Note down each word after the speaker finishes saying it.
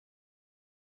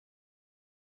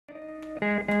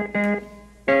Yeah,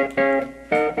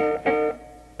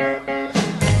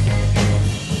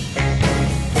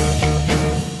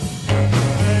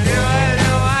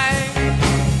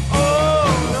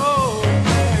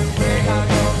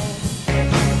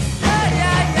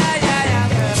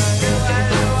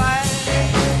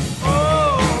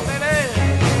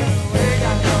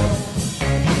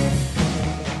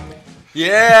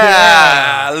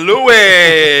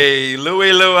 Louie,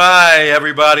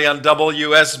 everybody on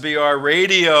WSBR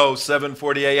Radio,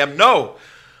 740 AM. No,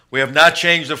 we have not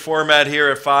changed the format here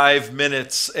at 5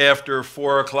 minutes after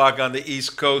 4 o'clock on the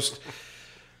East Coast.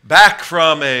 Back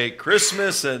from a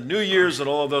Christmas and New Year's and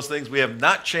all of those things, we have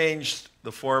not changed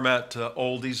the format to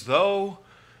oldies, though.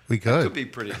 We could. It could be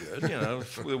pretty good. You know,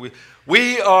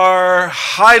 we are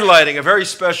highlighting a very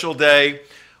special day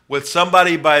with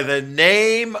somebody by the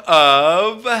name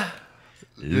of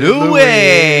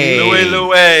Louie.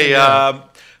 Yeah.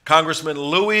 Congressman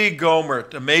Louie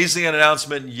Gohmert. Amazing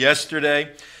announcement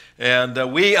yesterday.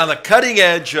 And we, on the cutting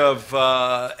edge of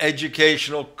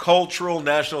educational, cultural,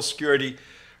 national security,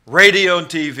 radio and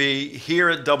TV here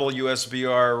at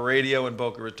WSBR Radio in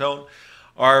Boca Raton,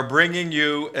 are bringing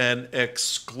you an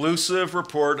exclusive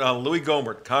report on Louie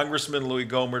Gohmert, Congressman Louie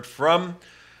Gohmert from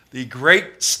the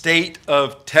great state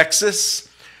of Texas,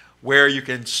 where you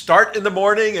can start in the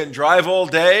morning and drive all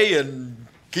day and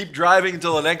keep driving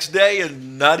until the next day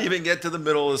and not even get to the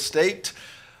middle of the state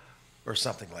or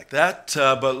something like that.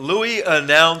 But Louie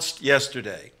announced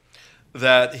yesterday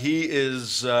that he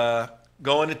is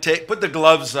going to put the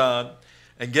gloves on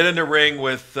and get in the ring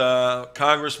with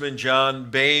Congressman John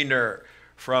Boehner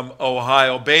from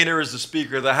Ohio. Boehner is the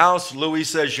Speaker of the House. Louie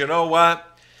says, you know what?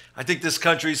 I think this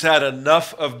country's had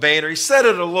enough of Boehner. He said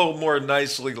it a little more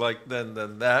nicely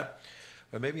than that,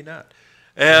 but maybe not.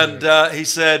 And he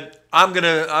said, I'm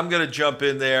gonna jump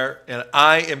in there, and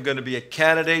I am going to be a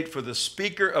candidate for the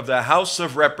Speaker of the House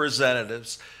of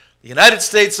Representatives, the United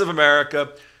States of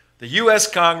America, the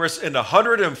U.S. Congress, in the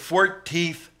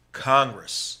 114th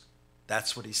Congress.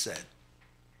 That's what he said.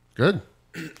 Good.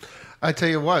 I tell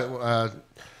you what,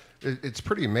 it's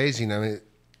pretty amazing. I mean,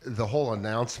 the whole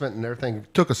announcement and everything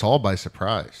took us all by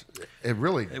surprise. It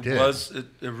really did. It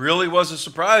really was a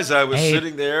surprise. I was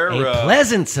sitting there. A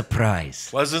pleasant surprise.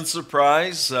 Pleasant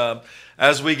surprise.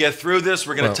 As we get through this,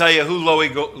 we're going to tell you who Louie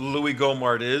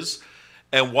Gohmert is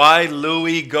and why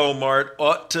Louie Gohmert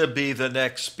ought to be the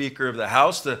next Speaker of the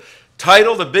House. The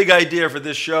title, the big idea for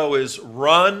this show is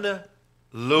Run,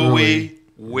 Louie,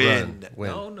 Win.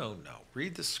 No.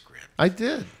 Read the script. I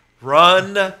did.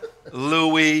 Run,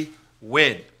 Louie,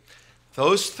 win.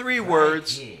 Those three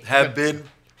words have been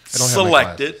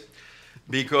selected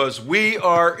because we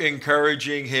are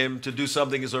encouraging him to do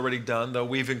something he's already done, though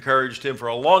we've encouraged him for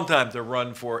a long time to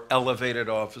run for elevated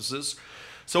offices.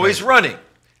 So he's running.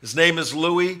 His name is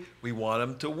Louie. We want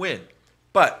him to win.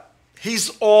 But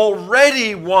he's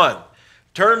already won in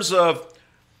terms of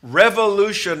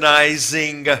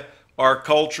revolutionizing our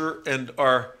culture and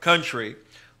our country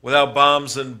without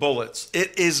bombs and bullets.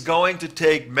 It is going to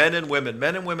take men and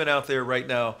women out there right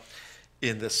now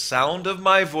in the sound of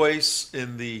my voice,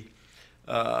 in the,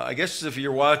 I guess if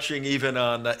you're watching even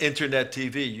on internet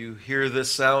TV, you hear the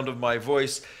sound of my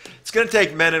voice. It's going to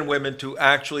take men and women to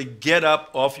actually get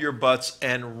up off your butts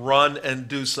and run and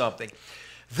do something.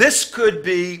 This could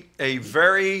be a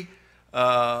very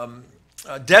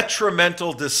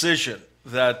detrimental decision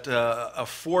that a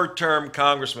four-term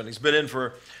congressman, he's been in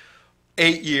for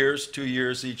 8 years, 2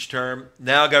 years each term,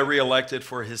 now got reelected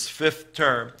for his 5th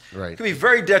term. Right. It could be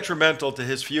very detrimental to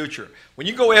his future. When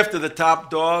you go after the top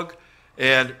dog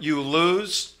and you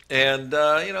lose, and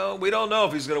we don't know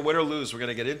if he's going to win or lose. We're going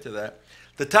to get into that.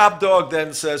 The top dog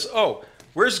then says, oh,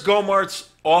 where's Gohmert's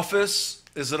office?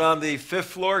 Is it on the 5th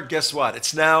floor? Guess what?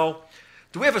 It's now,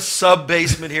 do we have a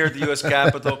sub-basement here at the U.S.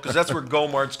 Capitol? Because that's where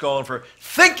Gohmert's going for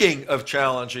thinking of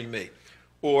challenging me.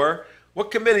 Or what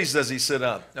committees does he sit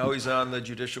on? No, he's on the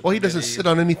judicial. Well, he doesn't sit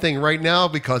on anything right now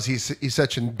because he's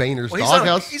such in Boehner's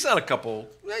doghouse. He's on a couple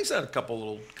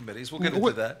little committees. We'll get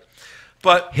into that.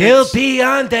 But he'll be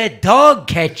on the dog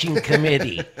catching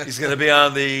committee. He's going to be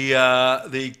on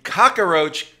the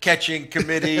cockroach catching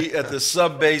committee at the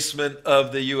sub-basement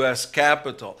of the U.S.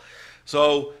 Capitol.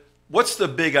 So what's the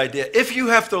big idea? If you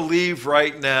have to leave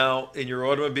right now in your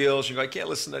automobiles, you go, I can't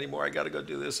listen anymore. I got to go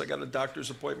do this. I got a doctor's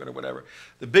appointment or whatever.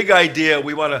 The big idea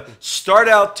we want to start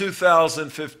out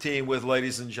 2015 with,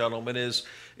 ladies and gentlemen, is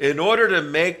in order to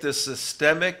make the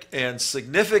systemic and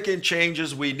significant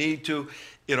changes we need to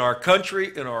in our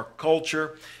country, in our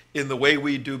culture, in the way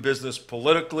we do business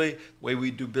politically, the way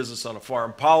we do business on a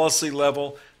foreign policy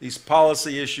level, these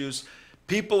policy issues,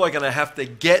 People are going to have to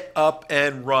get up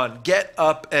and run, get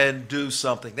up and do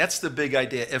something. That's the big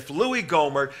idea. If Louie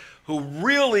Gohmert, who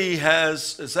really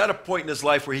is at a point in his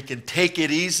life where he can take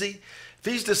it easy, if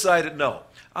he's decided, no,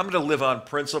 I'm going to live on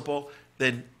principle,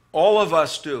 then all of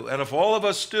us do. And if all of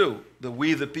us do, the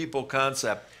we the people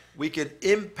concept, we can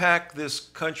impact this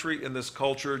country and this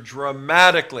culture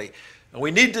dramatically. And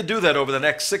we need to do that over the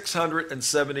next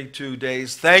 672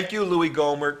 days. Thank you, Louie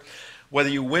Gohmert. Whether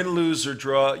you win, lose, or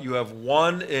draw, you have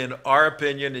won, in our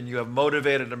opinion, and you have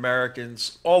motivated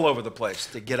Americans all over the place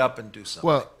to get up and do something.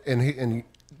 Well,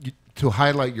 to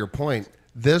highlight your point,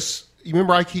 you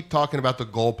remember I keep talking about the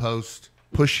goalpost,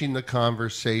 pushing the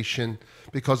conversation,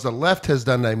 because the left has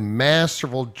done a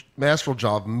masterful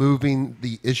job moving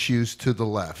the issues to the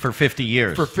left. For 50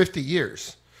 years. For 50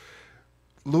 years.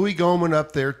 Louie Gohmert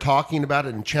up there talking about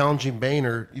it and challenging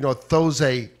Boehner, throws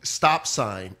a stop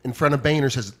sign in front of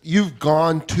Boehner, says, "You've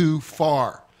gone too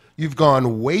far. You've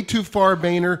gone way too far,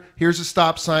 Boehner. Here's a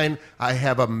stop sign. I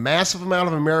have a massive amount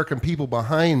of American people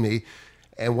behind me."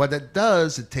 And what it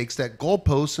does, it takes that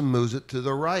goalpost and moves it to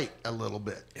the right a little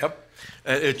bit. Yep.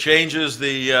 It changes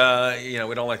the,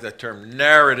 we don't like that term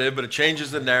narrative, but it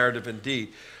changes the narrative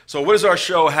indeed. So what does our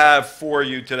show have for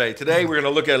you today? Today we're going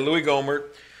to look at Louie Gohmert.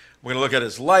 We're going to look at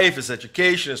his life, his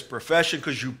education, his profession,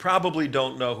 because you probably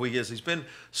don't know who he is. He's been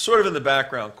sort of in the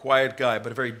background, quiet guy,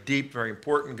 but a very deep, very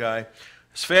important guy.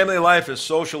 His family life, his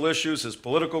social issues, his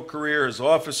political career, his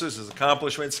offices, his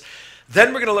accomplishments. Then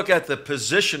we're going to look at the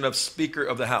position of Speaker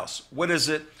of the House. What is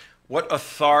it? What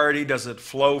authority does it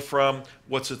flow from?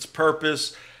 What's its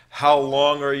purpose? How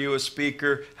long are you a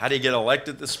Speaker? How do you get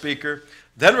elected the Speaker?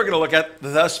 Then we're going to look at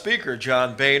the Speaker,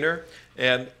 John Boehner.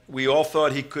 And we all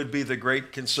thought he could be the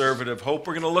great conservative hope.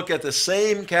 We're going to look at the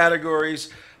same categories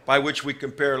by which we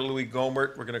compare Louie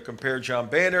Gohmert. We're going to compare John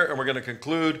Boehner, and we're going to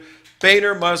conclude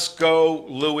Boehner must go,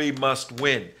 Louie must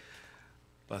win.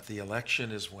 But the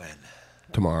election is when?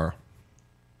 Tomorrow.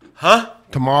 Huh?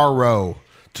 Tomorrow.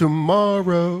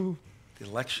 Tomorrow. The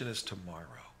election is tomorrow.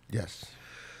 Yes.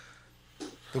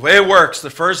 The way it works, the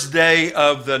first day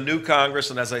of the new Congress,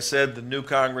 and as I said, the new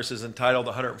Congress is entitled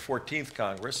the 114th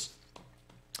Congress.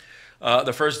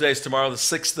 The first day is tomorrow, the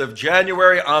 6th of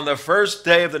January. On the first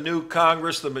day of the new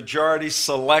Congress, the majority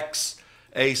selects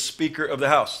a Speaker of the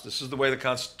House. This is the way the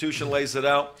Constitution lays it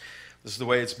out. This is the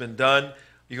way it's been done.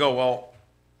 You go, well,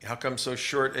 how come so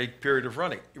short a period of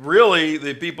running? Really,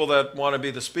 the people that want to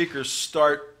be the speakers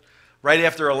start right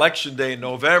after Election Day in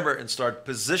November and start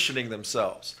positioning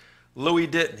themselves. Louie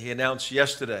didn't. He announced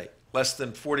yesterday, less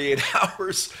than 48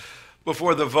 hours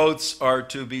before the votes are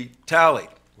to be tallied.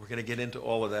 We're going to get into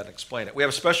all of that and explain it. We have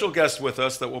a special guest with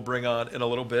us that we'll bring on in a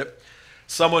little bit.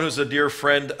 Someone who's a dear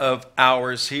friend of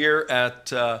ours here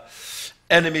at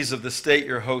Enemies of the State,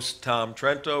 your host, Tom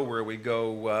Trento, where we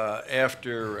go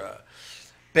after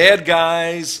bad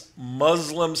guys,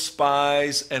 Muslim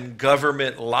spies, and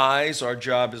government lies. Our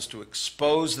job is to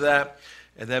expose that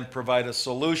and then provide a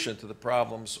solution to the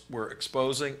problems we're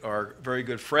exposing. Our very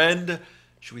good friend,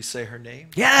 should we say her name?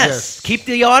 Yes. Keep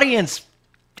the audience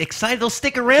excited. They'll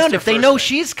stick around. If they know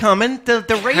she's coming,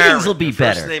 the ratings will be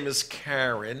better. Her first name is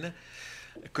Karen.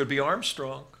 It could be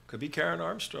Armstrong. Could be Karen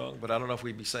Armstrong, but I don't know if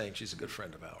we'd be saying she's a good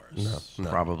friend of ours. No.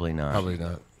 Probably not. Probably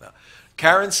not. No.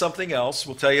 Karen's something else.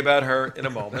 We'll tell you about her in a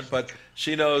moment, but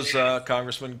she knows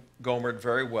Congressman Gohmert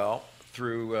very well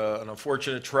through an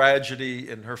unfortunate tragedy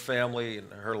in her family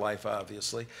and her life,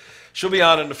 obviously. She'll be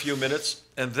on in a few minutes,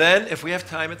 and then, if we have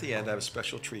time at the end, I have a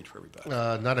special treat for everybody.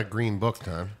 Not a green book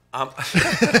time. I'm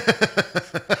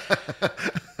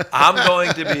going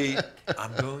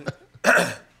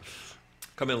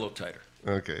come in a little tighter.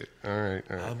 Okay. All right.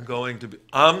 I'm going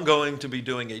to be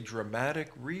doing a dramatic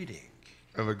reading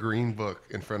of a green book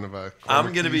in front of a.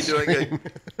 I'm going to be doing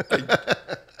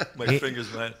my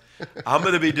fingers, man. I'm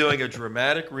going to be doing a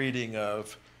dramatic reading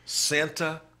of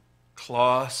Santa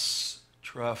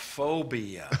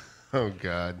Claustrophobia. Oh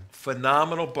God!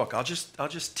 Phenomenal book. I'll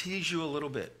just tease you a little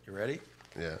bit. You ready?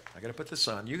 Yeah. I got to put this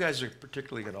on. You guys are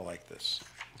particularly going to like this.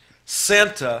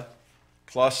 Santa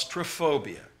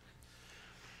Claustrophobia.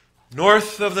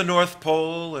 North of the North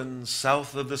Pole and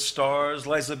south of the stars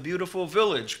lies a beautiful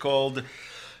village called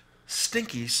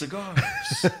Stinky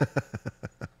Cigars.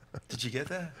 Did you get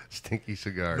that? Stinky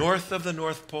Cigars. North of the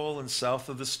North Pole and south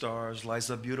of the stars lies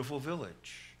a beautiful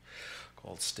village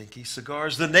called Stinky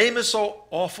Cigars. The name is so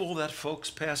awful that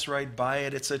folks pass right by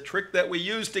it. It's a trick that we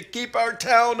use to keep our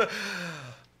town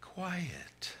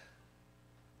quiet.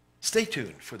 Stay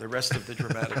tuned for the rest of the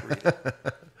dramatic reading.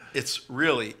 It's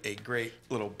really a great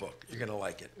little book. You're going to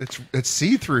like it. It's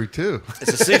see-through, too.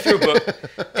 It's a see-through book,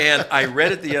 and I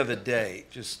read it the other day,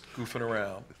 just goofing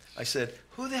around. I said,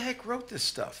 who the heck wrote this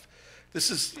stuff? This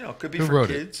is, could be Who for wrote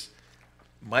kids.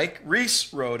 Mike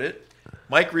Reese wrote it.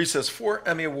 Mike Reese has 4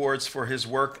 Emmy Awards for his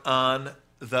work on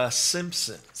The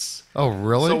Simpsons. Oh,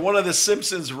 really? So one of the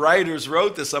Simpsons writers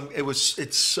wrote this.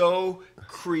 It's so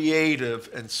creative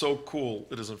and so cool.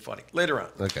 It isn't funny. Later on,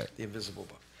 Okay. The Invisible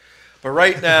Book. But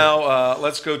right now,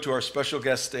 let's go to our special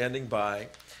guest standing by.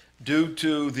 Due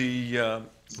to we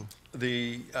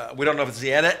don't know if it's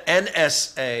the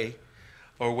NSA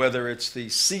or whether it's the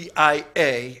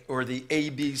CIA or the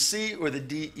ABC or the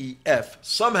DEF.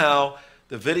 Somehow,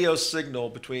 the video signal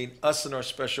between us and our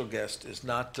special guest is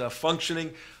not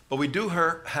functioning, but we do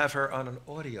have her on an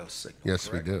audio signal. Yes,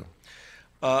 correct? we do.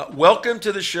 Welcome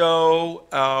to the show,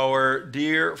 our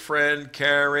dear friend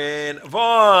Karen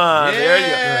Vaughn. Yeah. There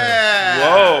you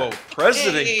go. Whoa,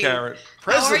 President Hey, Karen. How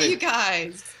President. are you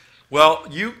guys? Well,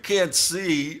 you can't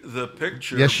see the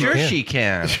picture. Yes, Sure can. she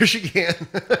can. Sure she can.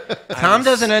 Tom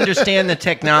doesn't understand the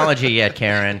technology yet,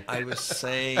 Karen. I was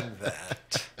saying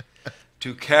that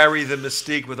to carry the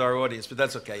mystique with our audience, but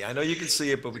that's okay. I know you can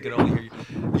see it, but we can only hear you.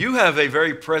 You have a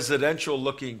very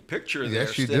presidential-looking picture there.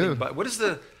 Yes, you standing do. by. What is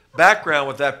the background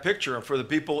with that picture? And for the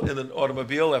people in the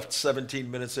automobile, after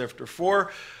 17 minutes after 4,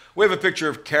 we have a picture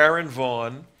of Karen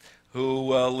Vaughn,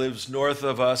 who lives north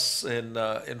of us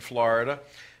in Florida,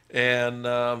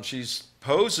 and she's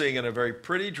posing in a very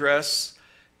pretty dress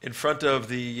in front of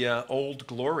the Old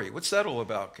Glory. What's that all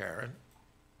about, Karen?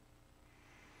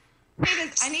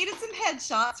 I needed some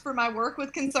headshots for my work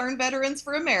with Concerned Veterans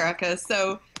for America,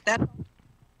 so that's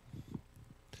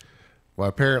Well,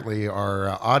 apparently our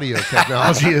audio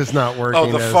technology is not working.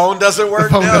 Oh, the phone doesn't work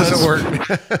The phone now? doesn't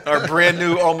work. Our brand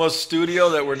new almost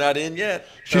studio that we're not in yet.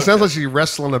 She sounds like she's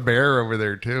wrestling a bear over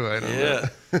there, too. I don't know.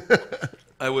 Yeah.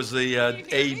 I was the you hear me?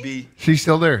 AB. She's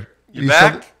still there. You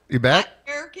back? You back?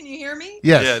 Here, can you hear me?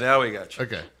 Yes. Yeah, now we got you.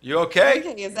 Okay. You okay?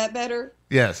 Okay, is that better?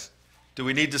 Yes. Do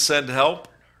we need to send help?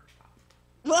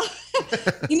 Well,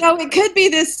 it could be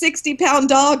this 60-pound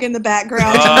dog in the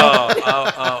background.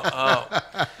 Oh.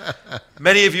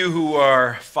 Many of you who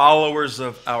are followers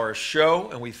of our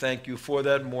show, and we thank you for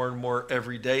that more and more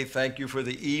every day. Thank you for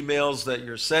the emails that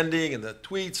you're sending and the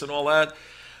tweets and all that.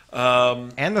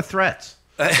 And the threats.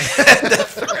 Keep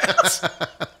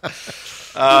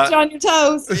you on your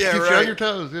toes. Yeah, Keep you right. on your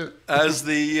toes. Yeah. As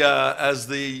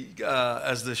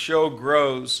the show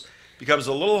grows, it becomes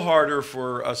a little harder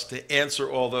for us to answer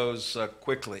all those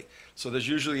quickly. So there's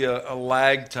usually a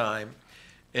lag time,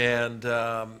 and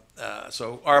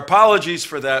so our apologies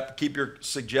for that. Keep your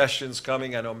suggestions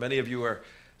coming. I know many of you are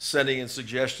sending in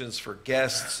suggestions for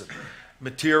guests and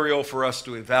material for us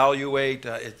to evaluate.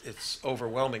 It's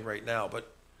overwhelming right now,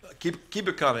 but keep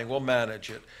it coming. We'll manage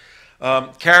it.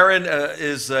 Karen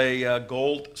is a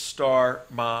Gold Star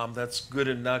mom. That's good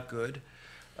and not good.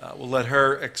 We'll let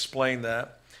her explain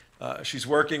that. She's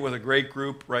working with a great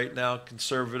group right now,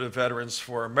 Conservative Veterans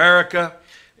for America,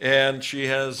 and she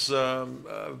has a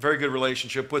very good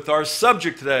relationship with our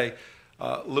subject today,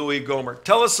 Louie Gohmert.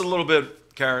 Tell us a little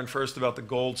bit, Karen, first about the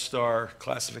Gold Star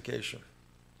classification.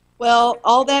 Well,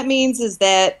 all that means is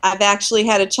that I've actually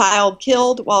had a child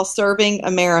killed while serving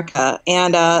America.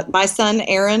 And my son,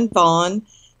 Aaron Vaughn,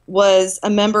 was a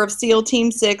member of SEAL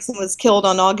Team 6 and was killed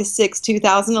on August 6,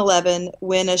 2011,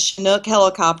 when a Chinook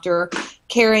helicopter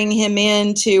carrying him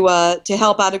in to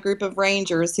help out a group of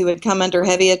Rangers who had come under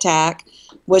heavy attack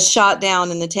was shot down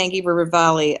in the Tangi River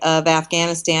Valley of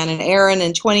Afghanistan. And Aaron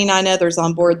and 29 others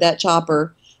on board that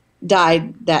chopper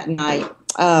died that night.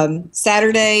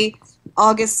 Saturday,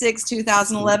 August 6,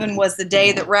 2011 was the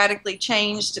day that radically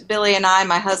changed Billy and I,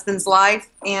 my husband's life,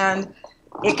 and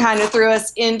it kind of threw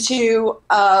us into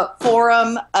a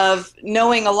forum of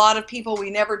knowing a lot of people we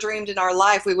never dreamed in our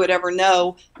life we would ever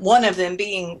know, one of them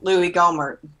being Louie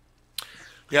Gohmert.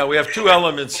 Yeah, we have two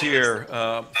elements here,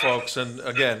 folks. And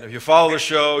again, if you follow the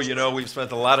show, you know we've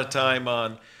spent a lot of time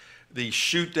on the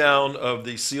shoot down of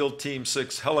the SEAL Team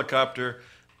 6 helicopter,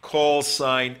 call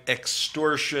sign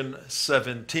Extortion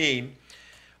 17.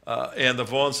 And the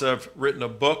Vaughns have written a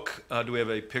book. Do we have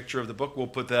a picture of the book? We'll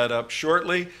put that up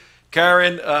shortly.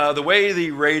 Karen, the way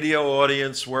the radio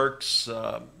audience works,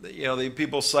 the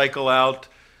people cycle out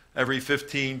every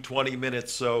 15, 20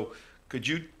 minutes. So could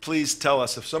you please tell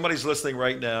us if somebody's listening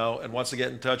right now and wants to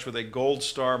get in touch with a Gold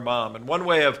Star mom? And one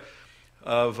way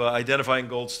of identifying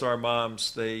Gold Star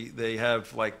moms, they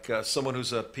have like someone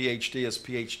who's a PhD has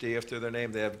PhD after their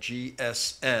name. They have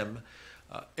GSM.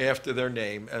 After their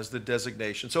name as the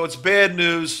designation. So it's bad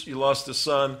news. You lost a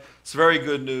son. It's very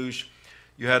good news.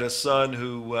 You had a son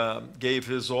who gave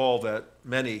his all that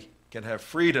many can have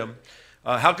freedom.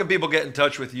 How can people get in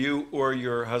touch with you or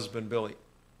your husband, Billy?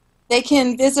 They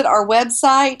can visit our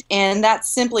website, and that's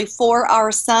simply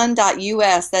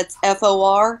forourson.us. That's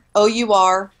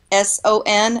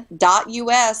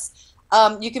FOROURSON.US.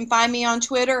 You can find me on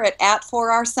Twitter at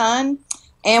 @ForOurSon,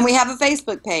 and we have a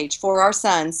Facebook page, For Our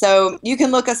Son. So you can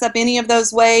look us up any of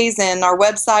those ways, and our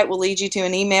website will lead you to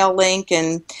an email link,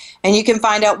 and you can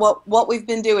find out what we've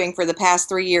been doing for the past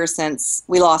 3 years since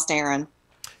we lost Aaron.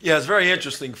 Yeah, it's very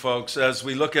interesting, folks, as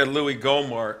we look at Louie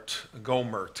Gohmert.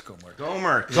 Gohmert.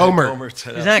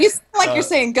 You sound like you're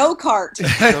saying go-kart.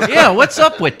 Yeah, what's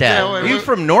up with that? Yeah, Are you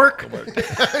from Newark?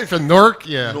 From Newark,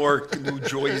 yeah. Newark, New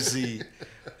Jersey.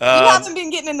 You haven't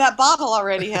been getting in that bottle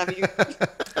already, have you?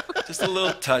 Just a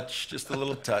little touch, just a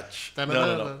little touch.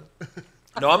 No.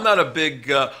 No, I'm not a big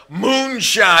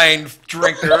moonshine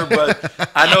drinker, but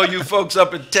I know you folks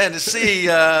up in Tennessee,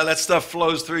 that stuff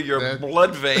flows through your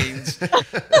blood veins. But,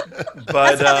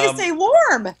 that's how they stay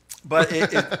warm. But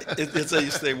it's how you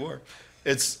stay warm.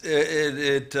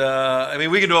 I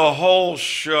mean, we can do a whole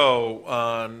show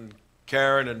on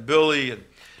Karen and Billy, and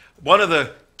one of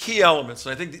the key elements,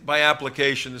 and I think by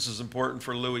application this is important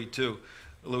for Louie too,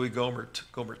 Louie Gohmert.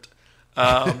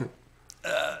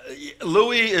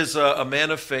 Louie is a man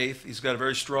of faith. He's got a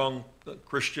very strong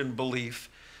Christian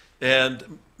belief,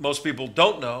 and most people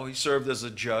don't know he served as a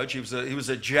judge. He was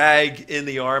a JAG in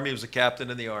the Army. He was a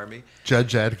captain in the Army.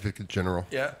 Judge Advocate General.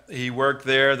 Yeah, he worked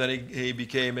there. Then he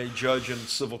became a judge in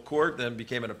civil court. Then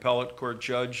became an appellate court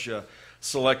judge,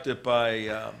 selected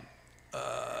by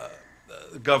the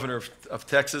governor of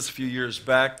Texas a few years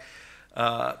back.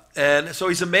 And so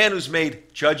he's a man who's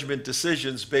made judgment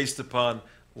decisions based upon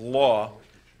law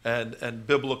and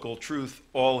biblical truth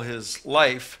all his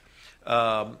life.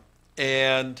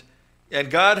 And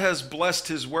God has blessed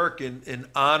his work in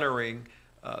honoring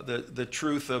the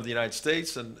truth of the United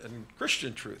States and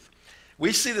Christian truth.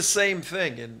 We see the same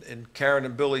thing in Karen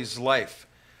and Billy's life.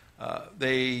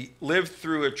 They lived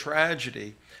through a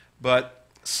tragedy, but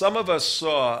some of us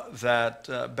saw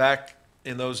that back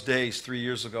in those days 3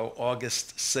 years ago,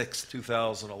 August 6,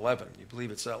 2011. You believe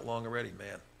it's that long already,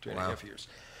 man, 2.5 years.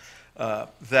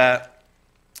 That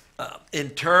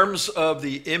in terms of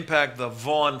the impact the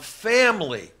Vaughn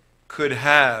family could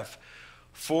have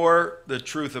for the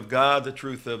truth of God, the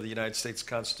truth of the United States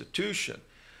Constitution,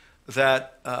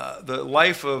 that the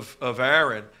life of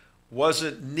Aaron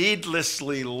wasn't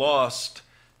needlessly lost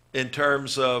in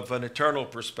terms of an eternal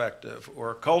perspective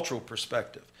or a cultural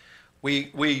perspective.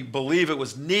 We believe it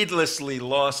was needlessly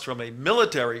lost from a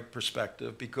military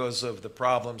perspective because of the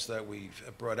problems that we've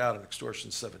brought out in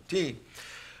Extortion 17.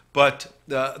 But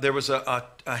there was a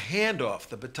handoff.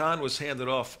 The baton was handed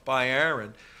off by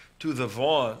Aaron to the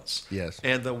Vaughns. Yes.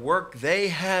 And the work they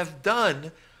have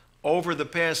done over the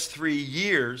past 3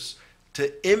 years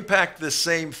to impact the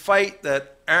same fight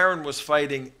that Aaron was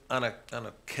fighting on a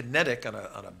kinetic, on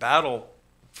a battle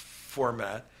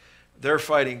format, they're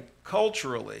fighting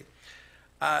culturally.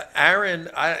 Aaron,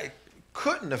 I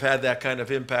couldn't have had that kind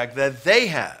of impact that they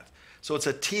have. So it's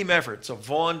a team effort. It's a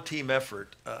Vaughn team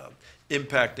effort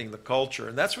impacting the culture.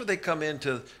 And that's where they come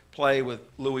into play with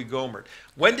Louie Gohmert.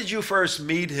 When did you first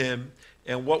meet him,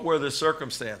 and what were the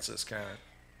circumstances, Karen?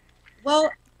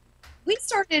 Well, we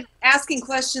started asking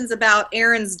questions about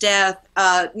Aaron's death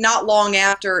not long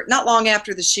after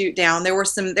the shoot down. There were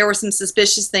some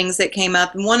suspicious things that came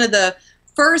up, and one of the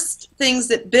first things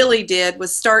that Billy did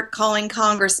was start calling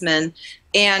congressmen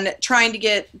and trying to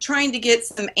get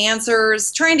some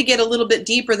answers, trying to get a little bit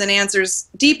deeper answers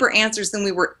than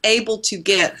we were able to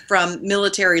get from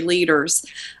military leaders,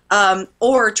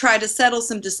 or try to settle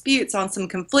some disputes on some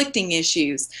conflicting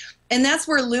issues. And that's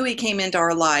where Louie came into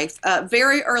our life.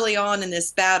 Very early on in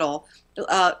this battle,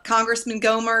 Congressman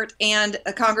Gohmert and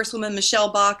Congresswoman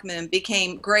Michelle Bachmann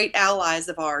became great allies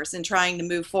of ours in trying to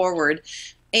move forward.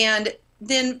 And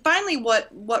then finally what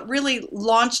really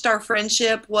launched our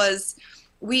friendship was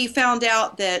we found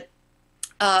out that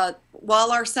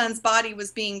while our son's body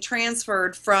was being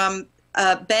transferred from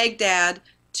Baghdad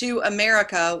to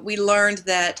America, we learned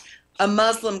that a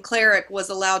Muslim cleric was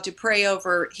allowed to pray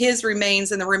over his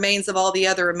remains and the remains of all the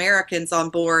other Americans on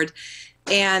board.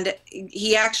 And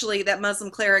that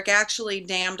Muslim cleric actually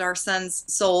damned our son's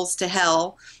souls to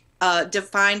hell.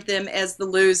 Defined them as the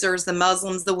losers, the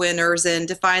Muslims the winners, and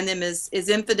defined them as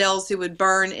infidels who would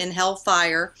burn in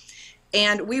hellfire.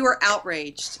 And we were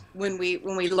outraged when we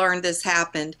learned this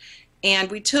happened. And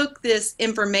we took this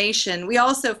information. We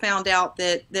also found out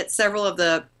that several of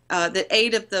that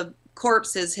 8 of the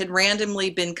corpses had randomly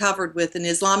been covered with an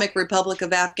Islamic Republic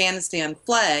of Afghanistan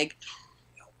flag.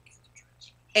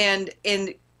 And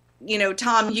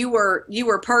Tom, you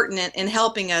were pertinent in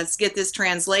helping us get this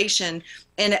translation.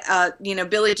 And,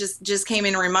 Billy just came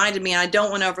in and reminded me, and I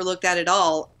don't want to overlook that at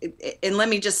all. And let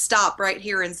me just stop right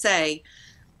here and say,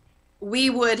 we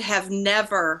would have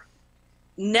never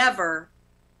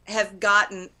have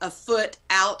gotten a foot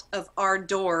out of our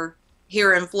door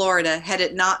here in Florida had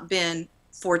it not been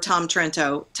for Tom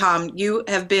Trento. Tom, you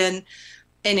have been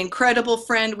an incredible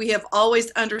friend. We have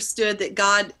always understood that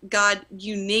God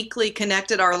uniquely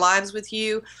connected our lives with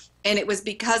you, and it was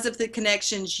because of the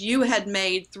connections you had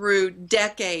made through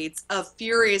decades of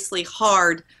furiously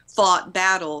hard fought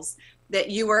battles that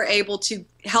you were able to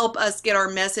help us get our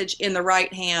message in the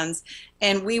right hands.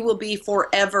 And we will be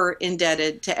forever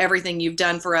indebted to everything you've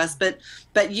done for us. But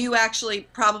you actually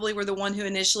probably were the one who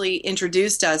initially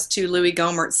introduced us to Louie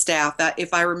Gohmert's staff,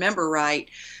 if I remember right.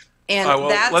 And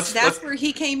that's where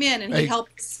he came in, and he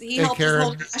helped us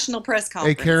hold national press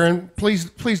conference. Hey, Karen,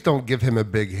 please don't give him a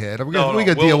big head. We got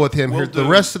to deal with him here the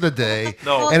rest of the day.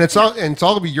 And it's all going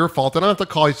to be your fault. I don't have to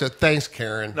call you and say, thanks,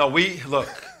 Karen. No, we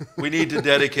need to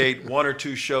dedicate 1 or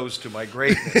 2 shows to my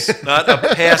greatness, not a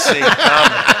passing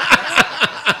comment.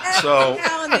 So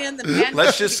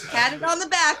let's just pat it on the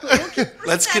back.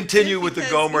 Let's continue with the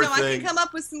Gohmert thing. I can come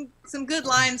up with some good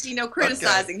lines,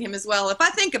 criticizing him as well if I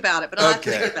think about it. But I'll have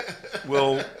to think about it.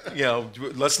 Well,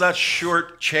 let's not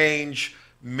shortchange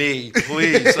me,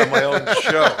 please, on my own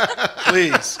show,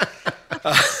 please.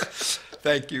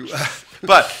 Thank you.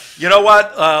 But you know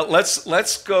what?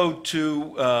 Let's go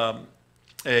to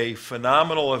a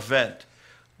phenomenal event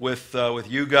with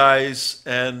you guys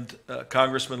and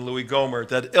Congressman Louie Gohmert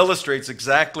that illustrates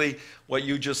exactly what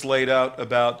you just laid out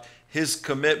about his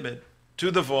commitment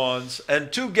to the Vaughns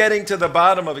and to getting to the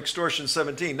bottom of Extortion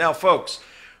 17. Now, folks,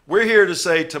 we're here to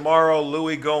say tomorrow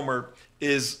Louie Gohmert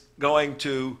is going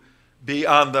to be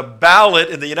on the ballot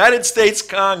in the United States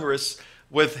Congress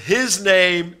with his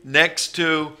name next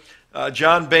to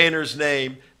John Boehner's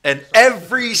name, and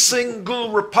every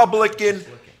single Republican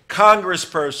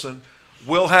congressperson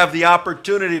will have the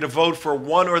opportunity to vote for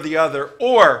one or the other,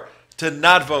 or to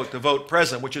not vote, to vote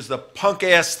present, which is the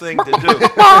punk-ass thing to do.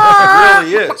 It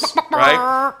really is,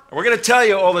 right? And we're going to tell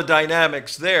you all the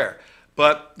dynamics there.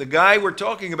 But the guy we're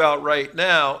talking about right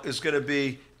now is going to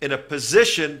be in a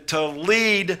position to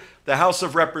lead the House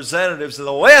of Representatives in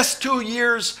the last 2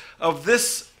 years of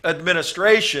this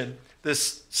administration,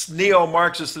 this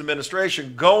neo-Marxist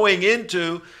administration, going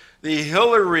into the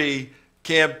Hillary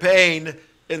campaign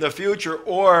in the future,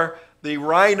 or the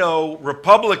Rhino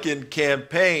Republican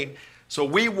campaign. So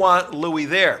we want Louie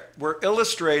there. We're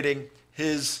illustrating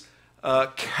his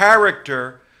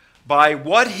character by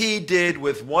what he did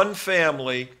with one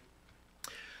family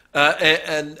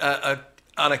and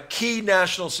on a key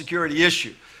national security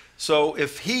issue. So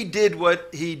if he did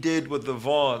what he did with the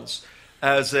Vaughns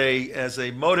as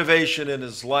a motivation in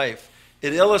his life,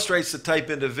 it illustrates the type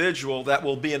of individual that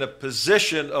will be in a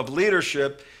position of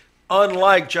leadership,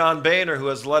 unlike John Boehner, who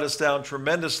has let us down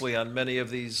tremendously on many of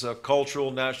these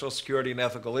cultural, national security, and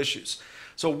ethical issues.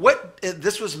 So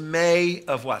this was May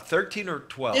of what, 13 or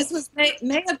 12? This was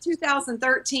May of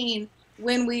 2013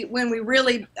 when we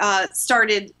really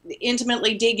started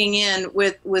intimately digging in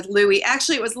with Louie.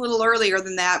 Actually, it was a little earlier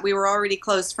than that. We were already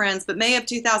close friends, but May of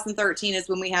 2013 is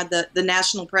when we had the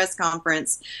national press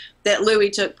conference that Louie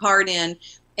took part in.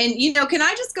 And, can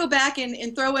I just go back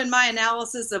and throw in my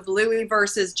analysis of Louie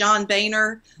versus John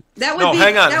Boehner? That would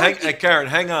hang on. Karen,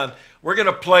 hang on. We're going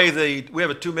to play we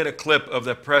have a 2-minute clip of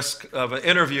an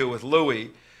interview with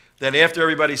Louie. Then after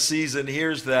everybody sees and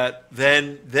hears that,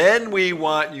 then we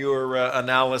want your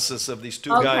analysis of these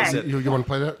two guys. You want to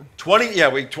play that?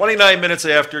 29 minutes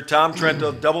after, Tom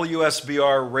Trento,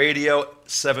 WSBR Radio,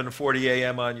 7:40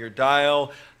 a.m. on your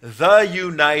dial.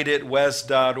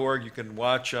 theunitedwest.org. You can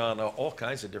watch on all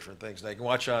kinds of different things. Now you can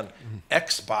watch on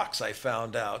Xbox, I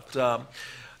found out.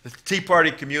 The Tea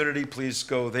Party community, please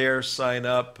go there, sign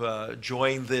up,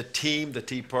 join the team, the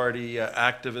Tea Party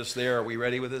activists there. Are we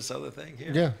ready with this other thing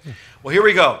here? Yeah. Well, here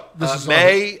we go. I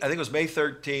think it was May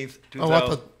 13th,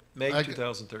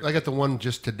 2013. I got the one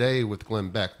just today with Glenn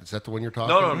Beck. Is that the one you're talking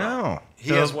about? No.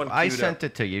 He has one queued I sent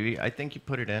it to you. I think you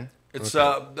put it in. It's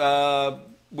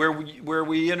where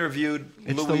we interviewed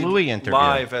Louie interview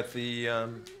live at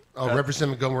the...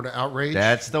 Representative Gohmert outrage?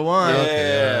 That's the one.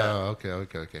 Yeah.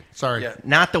 Okay. Sorry. Yeah.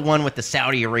 Not the one with the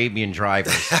Saudi Arabian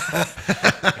drivers.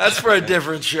 That's for a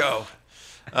different show.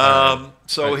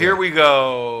 So here we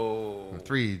go.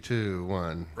 3, 2,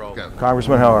 1.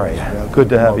 Congressman, how are you? Good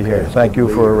to have you here. Thank you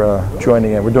for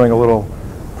joining in. We're doing a little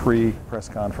pre-press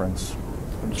conference,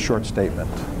 short statement.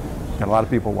 Got a lot of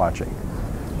people watching.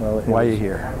 Why are you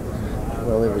here?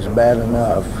 Well, it was bad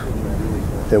enough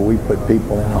that we put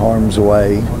people in harm's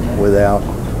way without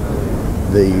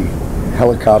the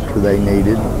helicopter they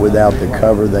needed, without the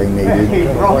cover they needed,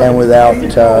 and without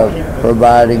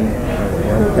providing.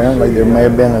 Apparently there may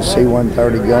have been a C-130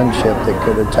 gunship that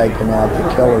could have taken out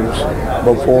the killers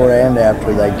before and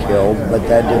after they killed, but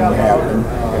that didn't happen.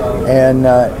 And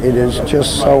it is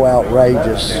just so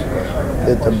outrageous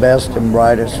that the best and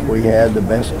brightest we had, the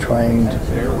best trained,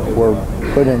 were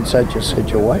put in such a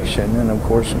situation. And of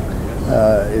course,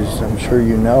 as I'm sure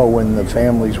you know, when the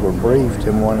families were briefed,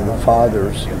 and one of the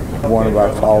fathers, one of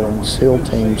our fallen SEAL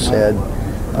team said,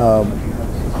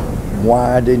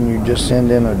 why didn't you just send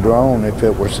in a drone if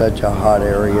it were such a hot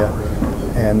area?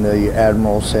 And the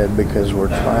admiral said, because we're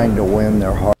trying to win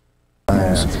their hearts and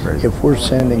minds. If we're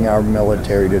sending our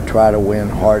military to try to win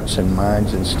hearts and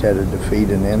minds instead of defeat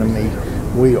an enemy,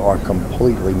 we are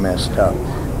completely messed up.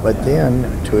 But then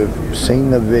to have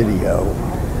seen the video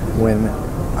when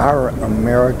our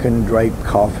American draped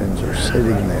coffins are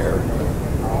sitting there,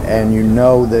 and you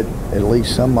know that at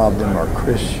least some of them are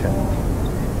Christian,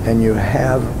 and you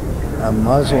have a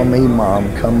Muslim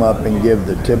imam come up and give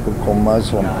the typical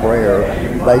Muslim prayer,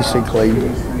 basically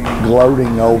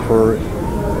gloating over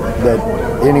that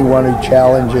anyone who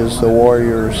challenges the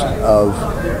warriors of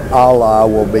Allah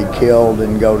will be killed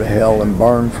and go to hell and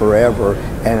burn forever,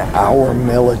 and our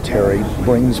military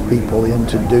brings people in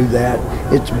to do that.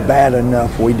 It's bad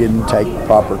enough we didn't take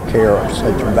proper care of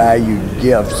such valued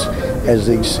gifts as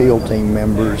these SEAL team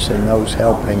members and those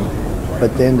helping.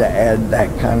 But then to add that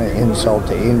kind of insult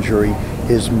to injury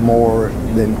is more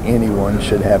than anyone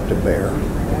should have to bear.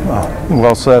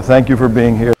 Well, Seth, thank you for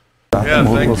being here. Yeah,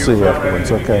 we'll see you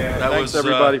afterwards. Okay. Thanks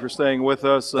everybody for staying with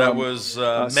us. That was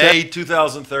May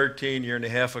 2013, year and a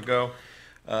half ago.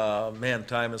 Man,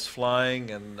 time is flying,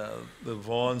 and the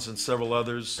Vaughns and several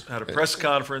others had a press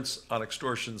conference on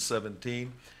Extortion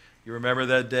 17. You remember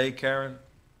that day, Karen?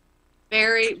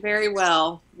 Very, very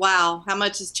well. Wow, how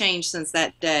much has changed since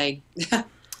that day?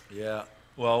 Yeah.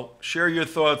 Well, share your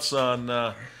thoughts on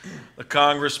the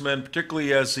congressman,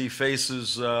 particularly as he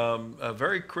faces a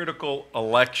very critical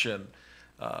election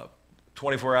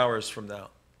 24 hours from now.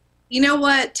 You know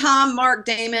what, Tom, Mark,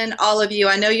 Damon, all of you,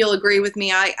 I know you'll agree with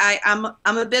me. I'm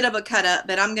a bit of a cut up,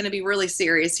 but I'm going to be really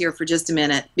serious here for just a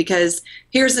minute, because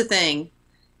here's the thing.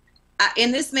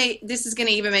 And this is going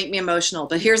to even make me emotional,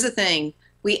 but here's the thing.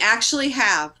 We actually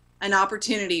have an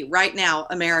opportunity right now,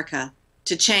 America,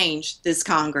 to change this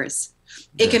Congress.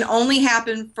 It can only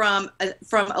happen from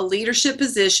a leadership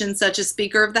position, such as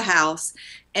Speaker of the House.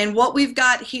 And what we've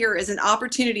got here is an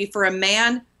opportunity for a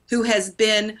man who has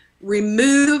been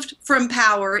removed from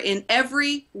power in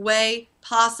every way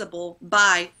possible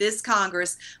by this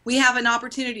Congress. We have an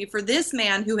opportunity for this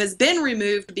man who has been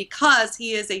removed because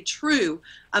he is a true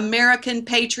American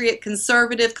patriot,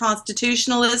 conservative,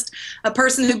 constitutionalist, a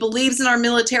person who believes in our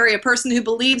military, a person who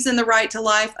believes in the right to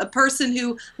life, a person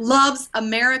who loves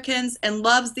Americans and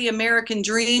loves the American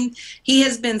dream. He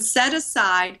has been set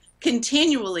aside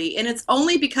continually, and it's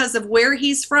only because of where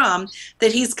he's from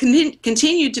that he's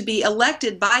continued to be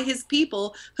elected by his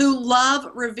people who love,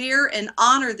 revere, and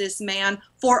honor this man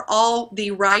for all the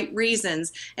right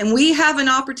reasons. And we have an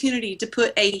opportunity to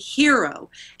put a hero,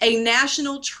 a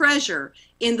national treasure,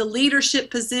 in the leadership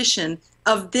position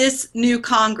of this new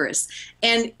Congress.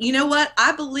 And you know what?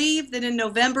 I believe that in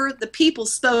November, the people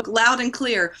spoke loud and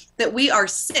clear that we are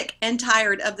sick and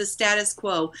tired of the status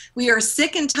quo. We are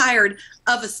sick and tired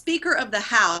of a Speaker of the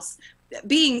House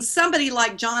being somebody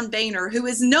like John Boehner, who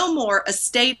is no more a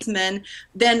statesman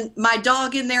than my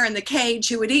dog in there in the cage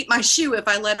who would eat my shoe if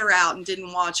I let her out and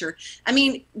didn't watch her. I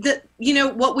mean,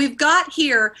 what we've got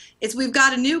here is we've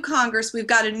got a new Congress, we've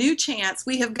got a new chance,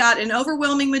 we have got an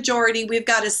overwhelming majority, we've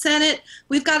got a Senate,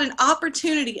 we've got an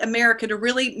opportunity, America, to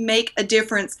really make a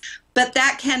difference. But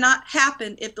that cannot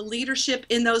happen if the leadership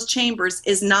in those chambers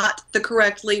is not the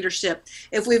correct leadership.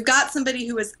 If we've got somebody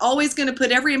who is always going to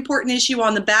put every important issue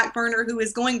on the back burner, who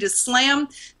is going to slam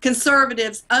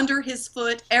conservatives under his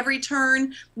foot every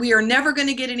turn, we are never going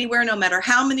to get anywhere, no matter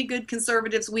how many good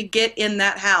conservatives we get in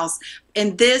that house.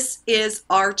 And this is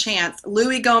our chance.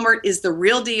 Louie Gohmert is the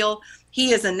real deal.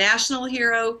 He is a national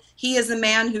hero. He is a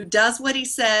man who does what he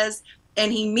says,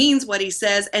 and he means what he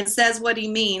says, and says what he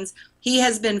means. He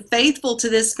has been faithful to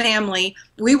this family.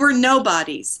 We were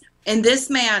nobodies, and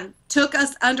this man took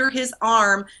us under his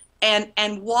arm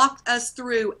and walked us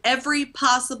through every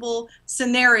possible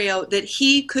scenario that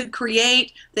he could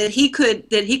create, that he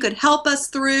could help us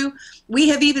through. We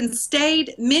have even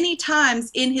stayed many times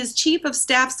in his chief of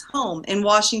staff's home in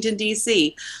Washington,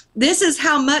 D.C. This is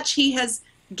how much he has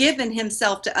given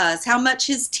himself to us, how much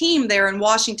his team there in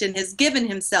Washington has given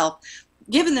himself.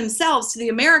 given themselves to the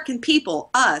American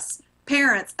people, us,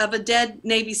 parents of a dead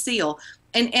Navy SEAL.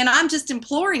 And I'm just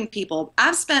imploring people.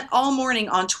 I've spent all morning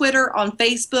on Twitter, on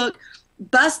Facebook,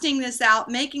 busting this out,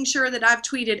 making sure that I've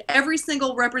tweeted every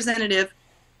single representative,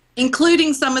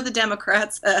 including some of the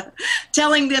Democrats,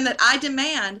 telling them that I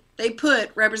demand they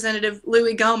put Representative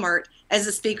Louie Gohmert as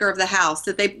the Speaker of the House,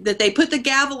 that they put the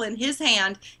gavel in his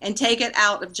hand and take it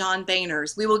out of John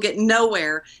Boehner's. We will get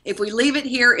nowhere. If we leave it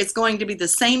here, it's going to be the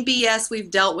same BS we've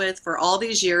dealt with for all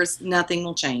these years. Nothing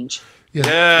will change.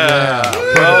 Yeah.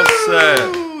 Well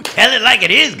said. Tell it like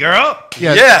it is, girl.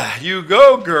 Yeah, you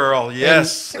go, girl.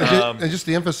 Yes. And just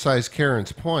to emphasize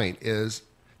Karen's point is,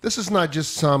 this is not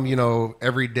just some,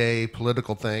 everyday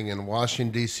political thing in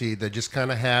Washington, D.C. that just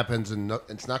kind of happens and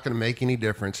it's not going to make any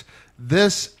difference.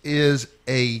 This is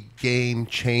a game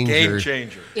changer. Game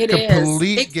changer. It is.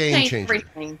 Complete game changer.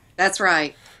 Everything. That's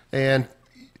right. And,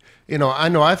 I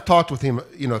know I've talked with him,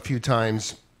 a few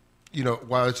times,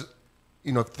 while I was,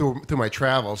 through my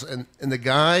travels. And the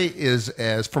guy is,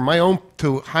 as for my own,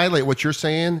 to highlight what you're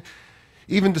saying,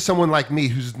 even to someone like me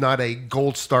who's not a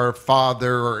Gold Star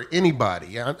father or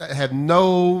anybody, I have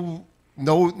no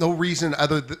reason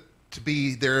other to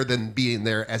be there than being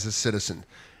there as a citizen.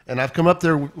 And I've come up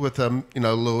there with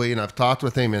Louie, and I've talked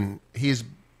with him, and he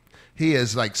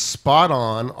is like spot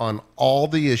on all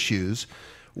the issues.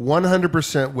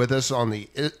 100% with us on the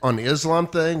Islam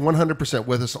thing, 100%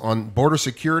 with us on border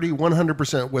security,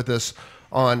 100% with us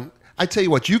on. I tell you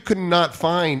what, you could not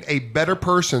find a better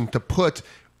person to put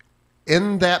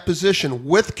in that position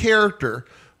with character,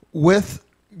 with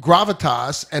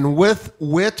gravitas, and with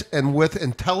wit, and with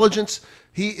intelligence.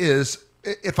 He is,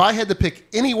 if I had to pick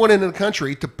anyone in the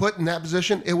country to put in that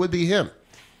position, it would be him.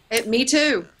 Me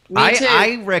too.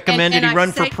 I recommended he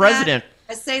run for president.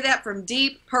 I say that from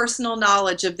deep personal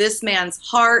knowledge of this man's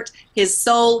heart, his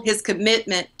soul, his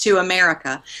commitment to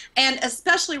America. And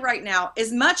especially right now,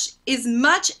 as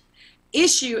much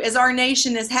issue as our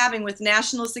nation is having with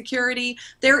national security,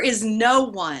 there is no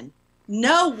one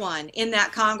in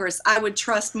that Congress I would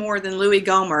trust more than Louie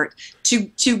Gohmert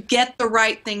to get the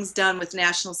right things done with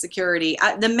national security.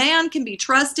 The man can be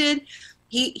trusted.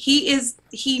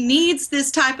 He needs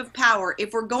this type of power.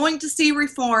 If we're going to see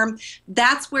reform,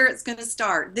 that's where it's going to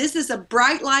start. This is a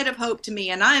bright light of hope to me,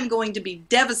 and I am going to be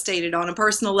devastated on a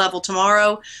personal level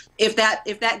tomorrow if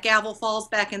that gavel falls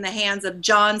back in the hands of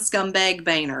John Scumbag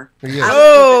Boehner.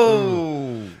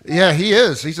 Yeah, he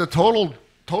is. He's a total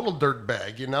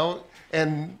dirtbag,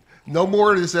 and no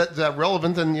more is that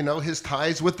relevant than his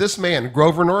ties with this man,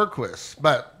 Grover Norquist.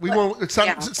 But we won't. It's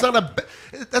not a.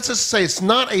 Let's just say it's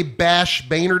not a bash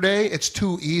Boehner day. It's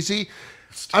too easy.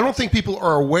 I don't think people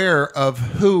are aware of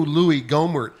who Louie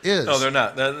Gohmert is. No, they're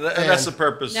not. That's the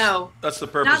purpose. No, that's the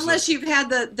purpose. Not unless you've had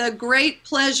the great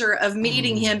pleasure of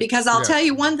meeting him. Because I'll tell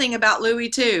you one thing about Louie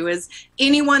too is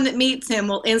anyone that meets him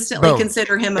will instantly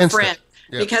consider him a friend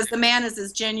because the man is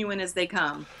as genuine as they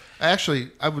come. Actually,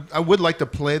 I would like to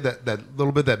play that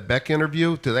little bit, that Beck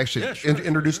interview, to actually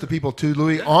introduce the people to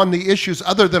Louie on the issues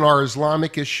other than our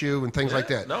Islamic issue and things like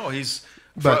that. No,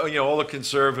 but all the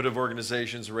conservative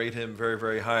organizations rate him very,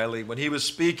 very highly. When he was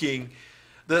speaking,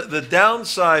 the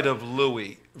downside of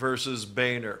Louie versus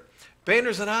Boehner.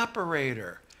 Boehner's an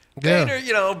operator. Yeah.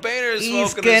 Boehner's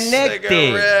smoking his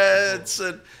cigarettes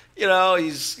and.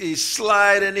 He's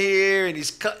sliding here and he's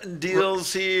cutting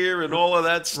deals here and all of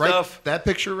that stuff. Right, that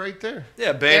picture right there.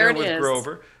 Yeah, Boehner with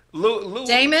Grover.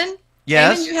 Damon?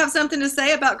 Yes? Damon, you have something to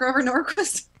say about Grover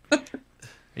Norquist?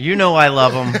 I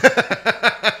love him.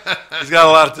 He's got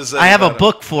a lot to say. I have a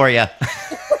book for you.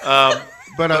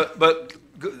 But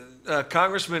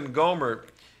Congressman Gohmert,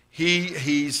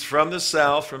 he's from the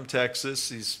South, from Texas.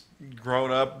 He's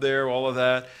grown up there, all of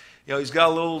that. He's got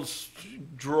a little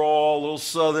drawl, a little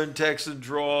Southern Texan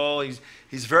drawl.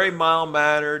 He's very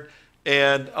mild-mannered,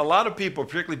 and a lot of people,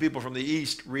 particularly people from the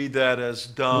East, read that as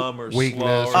dumb or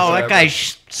weakness. slow. That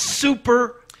guy's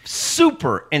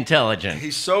super intelligent.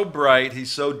 He's so bright.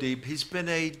 He's so deep. He's been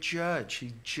a judge.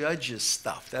 He judges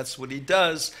stuff. That's what he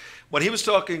does. When he was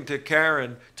talking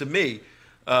to me,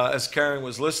 as Karen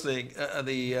was listening,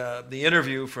 the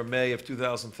interview from May of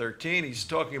 2013, he's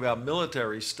talking about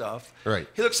military stuff. Right.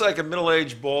 He looks like a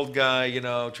middle-aged bald guy,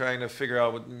 trying to figure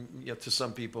out to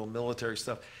some people, military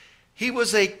stuff. He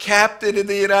was a captain in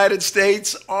the United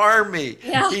States Army.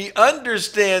 Yeah. He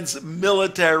understands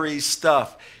military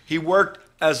stuff. He worked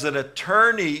as an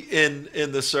attorney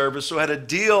in the service, so had to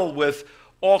deal with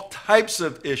all types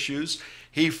of issues.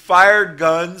 He fired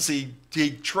guns. He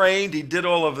trained. He did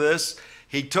all of this.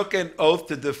 He took an oath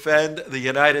to defend the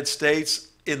United States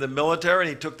in the military, and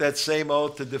he took that same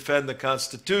oath to defend the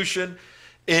Constitution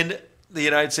in the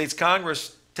United States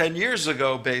Congress 10 years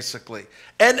ago, basically,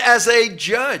 and as a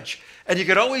judge. And you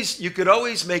could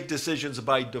always make decisions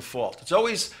by default. It's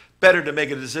always better to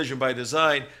make a decision by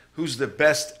design. Who's the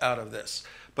best out of this?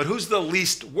 But who's the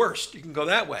least worst? You can go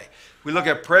that way. We look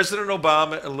at President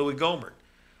Obama and Louie Gohmert.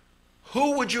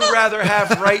 Who would you rather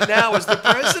have right now as the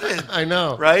president? I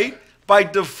know. Right? By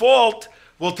default,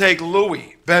 we'll take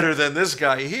Louie better than this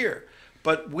guy here.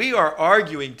 But we are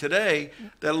arguing today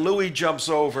that Louie jumps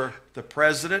over the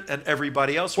president and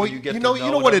everybody else. Well, you get you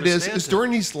know what it is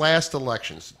during these last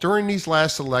elections. During these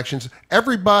last elections,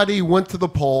 everybody went to the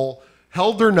poll,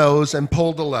 held their nose, and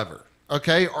pulled a lever.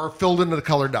 Okay, or filled into the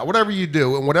colored dot. Whatever you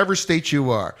do in whatever state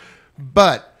you are,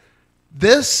 but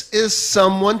this is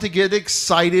someone to get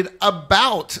excited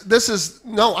about.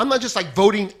 I'm not just like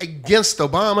voting against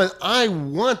Obama. I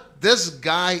want this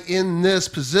guy in this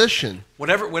position.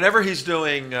 Whenever he's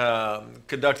doing,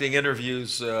 conducting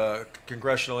interviews,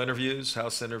 congressional interviews,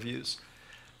 House interviews,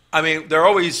 I mean,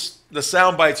 the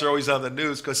sound bites are always on the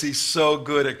news because he's so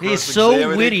good at cross-examining.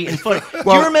 He's so witty and funny.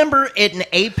 Do you remember in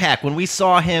APAC, when we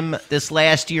saw him this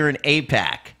last year in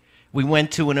APAC? We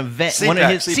went to an event,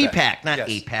 CPAC, not yes.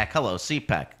 APAC. Hello,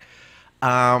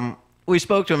 CPAC. We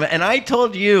spoke to him, and I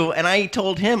told you, and I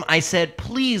told him, I said,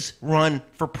 please run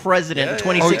for president in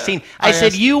 2016. Yeah. I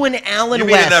said, you and Alan West. You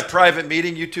mean in that private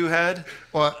meeting you two had?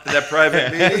 What? In that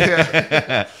private meeting?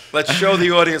 Yeah. Let's show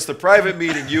the audience the private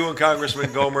meeting you and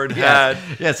Congressman Gohmert had.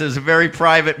 Yes, it was a very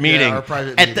private meeting. Yeah, our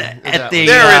private meeting. There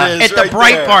it is, at the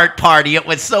Breitbart party. It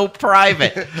was so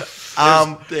private.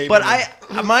 But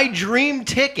my dream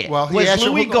ticket was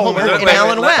Louie Gohmert and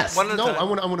Alan West. No, I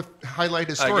want to highlight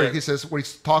his story. He says when he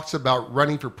talks about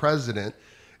running for president,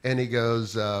 and he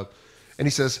goes, and he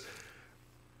says,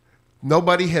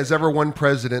 nobody has ever won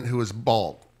president who is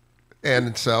bald,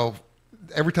 and so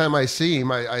every time I see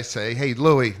him, I say, hey,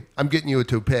 Louie, I'm getting you a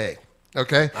toupee.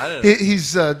 Okay,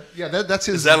 he's that's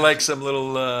his. Is that like some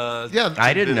little?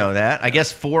 I didn't know that. I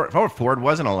guess Ford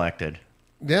wasn't elected.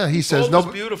 Yeah, he says no.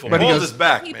 Beautiful. But Bald is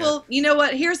back, people, man. You know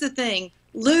what? Here's the thing,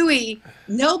 Louie.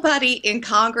 Nobody in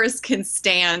Congress can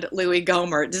stand Louie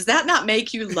Gohmert. Does that not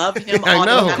make you love him? I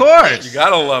know, of course. You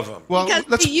gotta love him. Well, because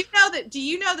do you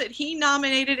know that he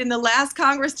nominated in the last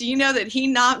Congress? Do you know that he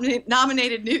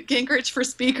nominated Newt Gingrich for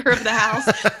Speaker of the House?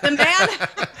 The man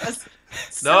has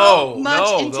so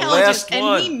much intelligence,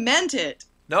 and he meant it.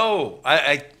 No,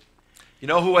 I. You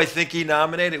know who I think he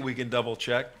nominated? We can double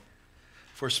check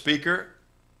for Speaker.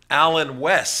 Alan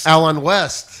West. Alan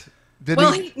West. The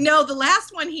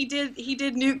last one he did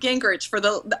Newt Gingrich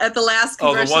at the last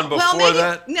congressional. Oh, the one before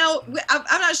that? No,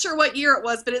 I'm not sure what year it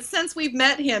was, but since we've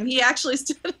met him, he actually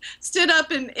stood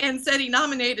up and said he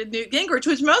nominated Newt Gingrich,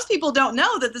 which most people don't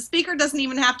know, that the speaker doesn't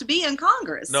even have to be in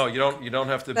Congress. No, you don't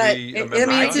have to be a member. I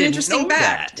mean, it's an interesting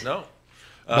fact. No.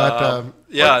 But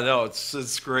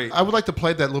it's great. I would like to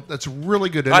play that loop. That's a really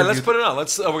good interview. All right, let's put it on.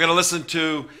 We're going to listen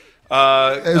to.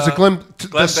 It was Glenn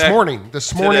this morning.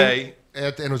 Today.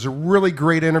 And it was a really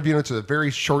great interview. It's a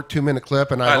very short 2-minute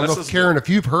clip. And I don't know, if Karen, if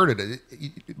you've heard it,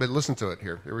 but listen to it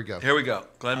here. Here we go. Here we go.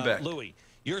 Glenn Beck. Louie,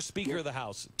 you're Speaker of the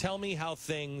House. Tell me how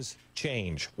things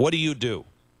change. What do you do?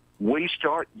 We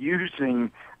start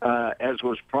using, as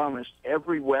was promised,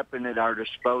 every weapon at our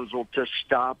disposal to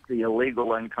stop the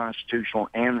illegal, unconstitutional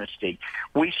amnesty.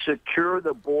 We secure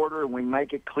the border, and we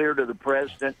make it clear to the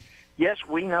president, yes,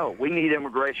 we know we need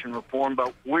immigration reform,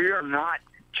 but we're not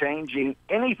changing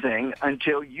anything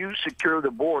until you secure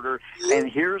the border, and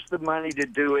here's the money to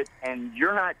do it, and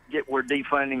we're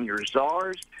defunding your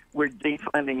czars, we're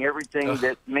defunding everything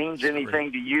that means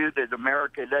anything to you that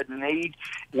America doesn't need.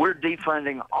 We're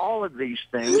defunding all of these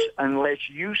things unless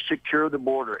you secure the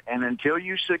border, and until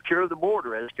you secure the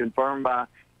border, as confirmed by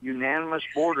unanimous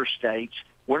border states,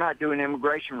 we're not doing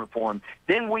immigration reform.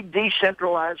 Then we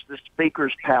decentralize the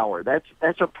speaker's power.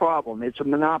 That's a problem. It's a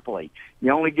monopoly.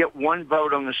 You only get one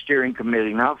vote on the steering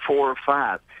committee, not 4 or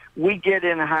 5. We get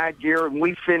in high gear and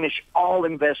we finish all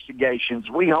investigations.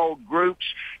 We hold groups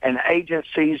and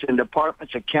agencies and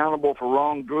departments accountable for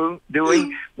wrongdoing.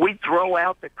 We throw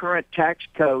out the current tax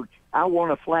code. I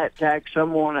want a flat tax.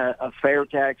 Some want a fair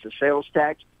tax, a sales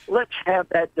tax. Let's have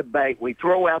that debate. We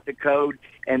throw out the code,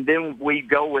 and then we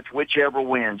go with whichever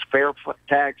wins, fair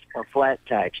tax or flat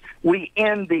tax. We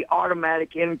end the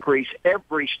automatic increase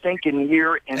every stinking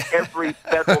year in every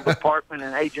federal department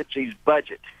and agency's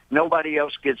budget. Nobody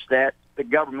else gets that. The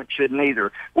government shouldn't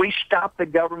either. We stop the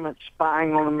government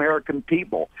spying on American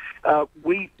people.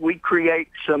 We create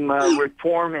some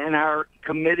reform in our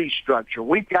committee structure.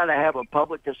 We've got to have a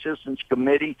public assistance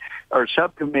committee or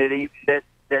subcommittee that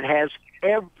that has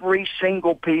every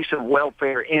single piece of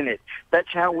welfare in it.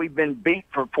 That's how we've been beat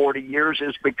for 40 years,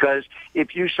 is because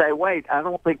if you say, wait, I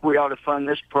don't think we ought to fund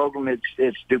this program,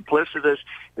 it's duplicitous,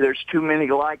 there's too many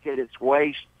like it, it's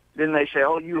waste, then they say,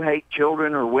 oh, you hate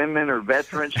children or women or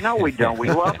veterans. No, we don't. We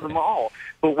love them all.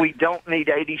 But we don't need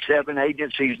 87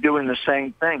 agencies doing the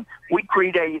same thing. We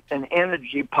create an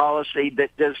energy policy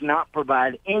that does not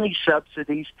provide any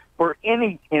subsidies for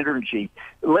any energy.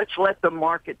 Let's let the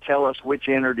market tell us which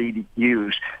energy to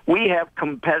use. We have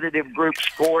competitive groups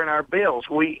scoring our bills.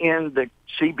 We end the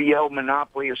CBO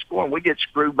monopoly of scoring. We get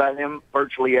screwed by them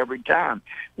virtually every time.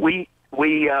 We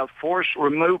force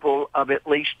removal of at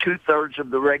least two-thirds of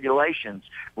the regulations.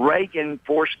 Reagan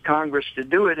forced Congress to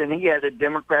do it, and he had a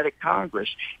Democratic Congress.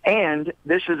 And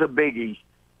this is a biggie.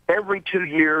 Every 2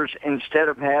 years, instead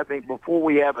of before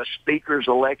we have a speaker's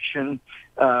election,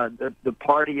 the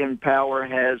party in power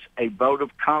has a vote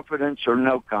of confidence or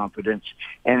no confidence.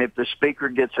 And if the speaker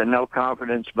gets a no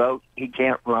confidence vote, he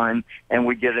can't run, and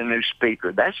we get a new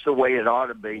speaker. That's the way it ought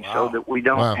to be, so that we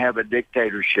don't have a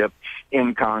dictatorship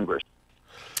in Congress.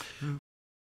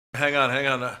 Hang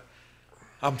on.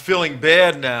 I'm feeling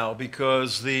bad now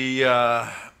because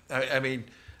I mean,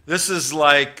 this is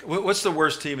like, what's the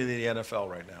worst team in the NFL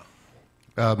right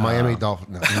now? Miami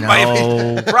Dolphins.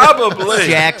 No. Probably.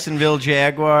 Jacksonville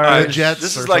Jaguars. The Jets.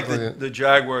 This is like the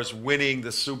Jaguars winning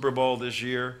the Super Bowl this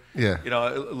year. Yeah. You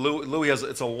know, Louie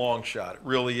it's a long shot. It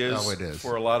really is. Oh, it is.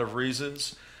 For a lot of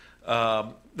reasons.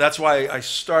 That's why I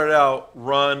started out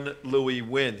run, Louie,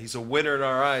 win. He's a winner in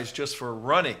our eyes just for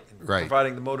running and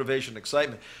providing the motivation and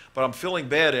excitement. But I'm feeling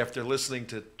bad after listening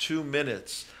to 2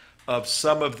 minutes of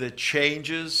some of the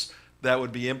changes that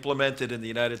would be implemented in the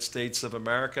United States of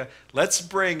America. Let's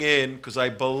bring in, because I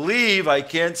believe, I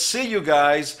can't see you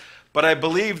guys, but I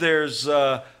believe there's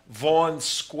Vaughn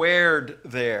squared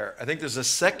there. I think there's a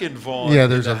second Vaughn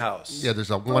in the house. Yeah, there's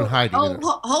a one hiding in it.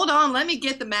 Hold on. Let me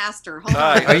get the master. Hold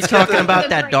on. Are you talking about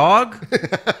that dog?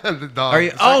 The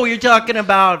dog. You're talking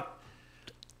about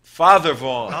Father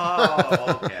Vaughn.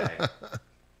 Oh, okay.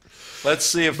 Let's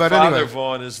see if Father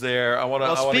Vaughn is there.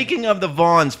 Speaking of the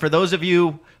Vaughns, for those of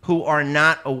you who are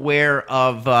not aware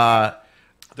of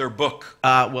their book.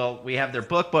 We have their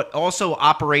book, but also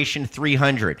Operation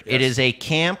 300. Yes. It is a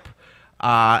camp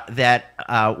that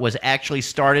was actually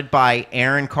started by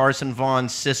Aaron Carson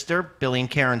Vaughn's sister, Billy and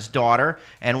Karen's daughter.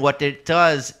 And what it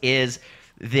does is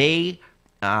they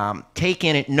take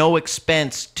in at no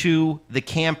expense to the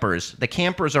campers. The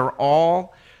campers are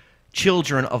all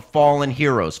children of fallen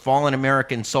heroes, fallen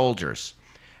American soldiers.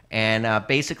 And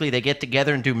basically they get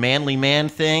together and do manly man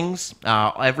things.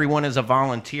 Everyone is a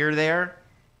volunteer there.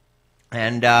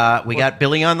 And we got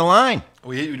Billy on the line.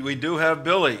 We do have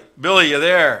Billy. Billy, you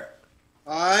there?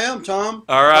 I am, Tom.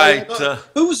 All right.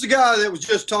 Who was the guy that was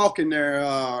just talking there?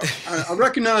 I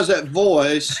recognize that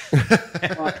voice.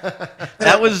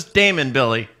 That was Damon,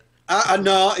 Billy.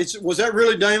 No, was that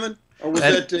really Damon? Or was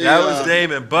that was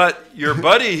Damon. But your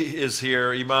buddy is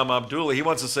here, Imam Abdullah. He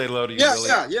wants to say hello to you, Billy.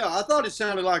 Yeah. I thought it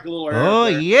sounded like a little Arab. Oh,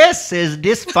 yes. Is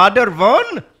this Father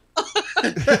Vaughn?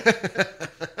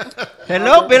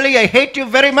 Hello, Billy. I hate you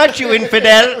very much, you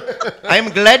infidel. I'm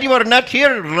glad you are not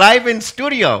here live in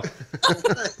studio.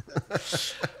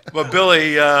 But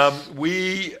Billy,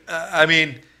 we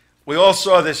all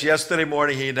saw this yesterday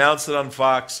morning. He announced it on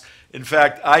Fox. In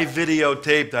fact, I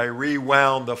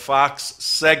rewound the Fox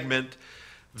segment,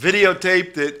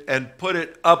 videotaped it, and put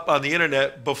it up on the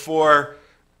internet before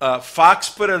Fox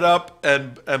put it up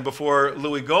and before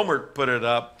Louie Gohmert put it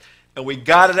up. And we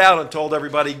got it out and told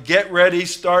everybody, get ready,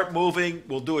 start moving.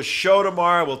 We'll do a show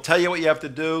tomorrow. We'll tell you what you have to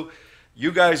do.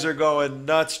 You guys are going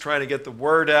nuts trying to get the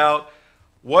word out.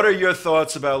 What are your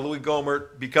thoughts about Louie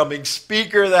Gohmert becoming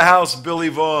Speaker of the House, Billy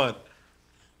Vaughn?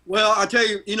 Well, I tell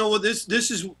you, you know what, this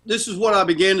is what I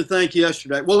began to think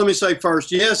yesterday. Well, let me say first,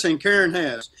 yes, and Karen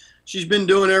has. She's been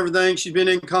doing everything. She's been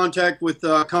in contact with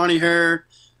Connie Hare,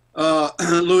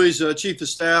 Louie's chief of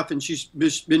staff, and she's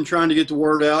been trying to get the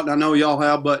word out, and I know y'all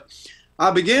have. But I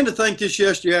began to think this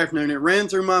yesterday afternoon. It ran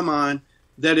through my mind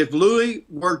that if Louie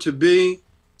were to be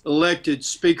elected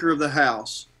Speaker of the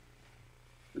House,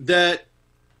 that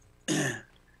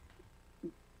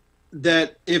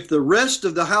if the rest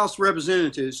of the House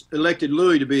representatives elected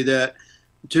Louie to be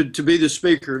to be the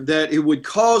Speaker, that it would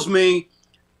cause me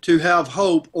to have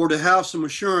hope or to have some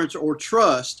assurance or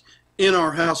trust in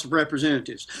our House of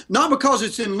Representatives. Not because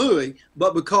it's in Louie,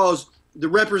 but because the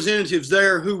representatives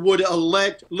there who would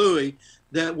elect Louie,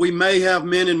 that we may have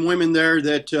men and women there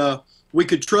that we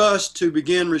could trust to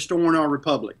begin restoring our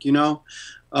republic, you know.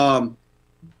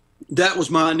 That was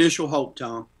my initial hope,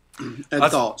 Tom.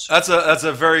 thoughts. That's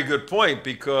a very good point,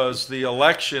 because the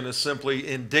election is simply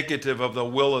indicative of the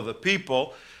will of the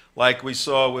people, like we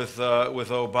saw with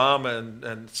Obama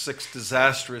and 6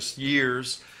 disastrous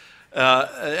years.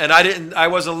 And I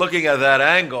wasn't looking at that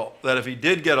angle, that if he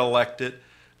did get elected,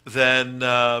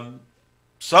 then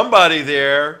somebody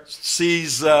there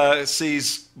sees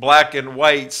black and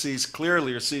white, sees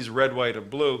clearly, or sees red, white, and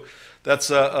blue.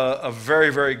 That's a very,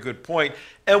 very good point.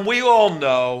 And we all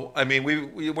know, I mean,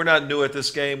 we're not new at this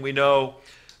game. We know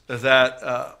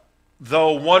that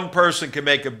though one person can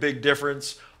make a big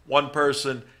difference, one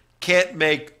person can't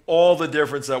make all the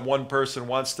difference that one person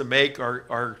wants to make.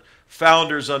 Our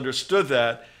founders understood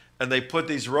that, and they put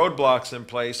these roadblocks in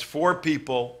place for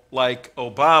people like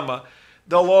Obama.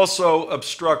 They'll also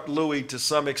obstruct Louie to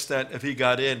some extent if he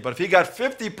got in. But if he got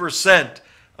 50%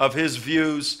 of his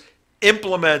views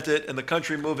implemented and the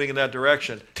country moving in that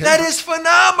direction, that is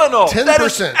phenomenal. 10%. That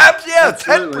is, yeah,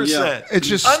 10%. Yeah. It's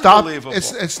just unbelievable.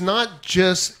 It's not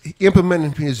just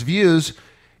implementing his views.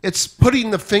 It's putting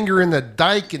the finger in the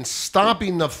dike and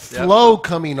stopping the flow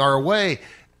coming our way.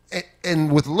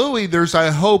 And with Louie, there's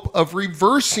a hope of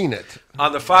reversing it.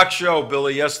 On the Fox show,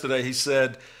 Billy, yesterday, he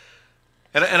said,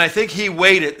 and I think he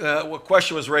waited. A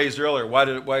question was raised earlier. Why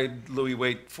did Louie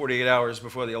wait 48 hours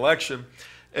before the election?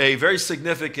 A very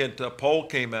significant poll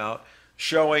came out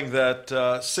showing that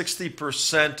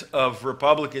 60% of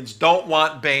Republicans don't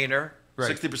want Boehner.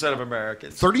 Right. 60% of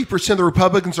Americans. 30% of the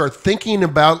Republicans are thinking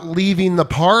about leaving the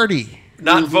party.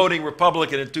 Not voting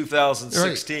Republican in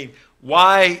 2016. Right.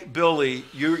 Why, Billy,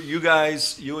 you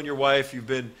guys, you and your wife, you've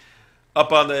been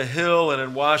up on the Hill and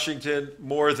in Washington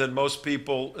more than most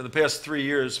people in the past 3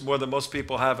 years, more than most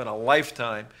people have in a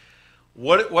lifetime.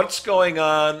 What's going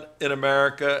on in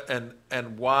America,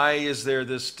 and why is there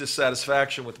this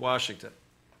dissatisfaction with Washington?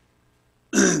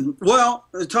 Well,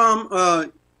 Tom, I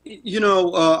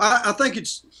think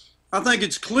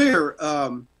it's clear.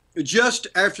 Just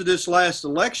after this last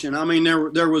election, I mean,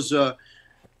 there was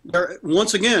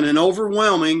once again an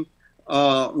overwhelming,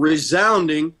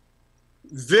 resounding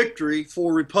victory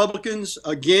for Republicans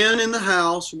again in the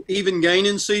House, even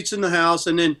gaining seats in the House,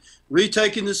 and then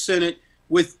retaking the Senate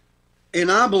with. And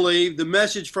I believe the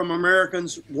message from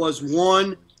Americans was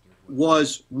one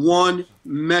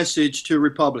message to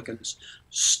Republicans: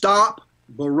 stop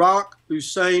Barack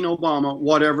Hussein Obama,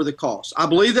 whatever the cost. I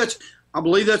believe that's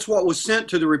what was sent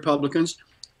to the Republicans.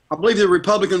 I believe the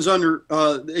Republicans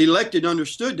elected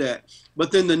understood that.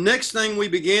 But then the next thing we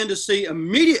began to see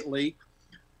immediately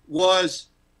was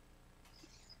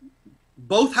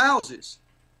both houses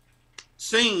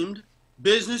seemed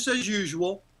business as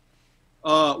usual.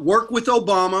 Work with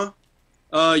Obama,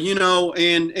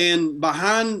 and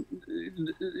behind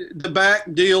the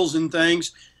back deals and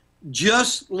things,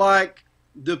 just like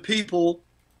the people,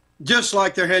 just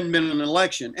like there hadn't been an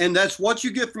election. And that's what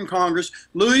you get from Congress.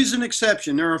 Louie is an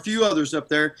exception. There are a few others up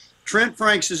there. Trent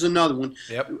Franks is another one.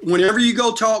 Yep. Whenever you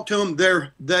go talk to them,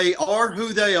 they are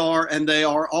who they are, and they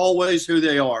are always who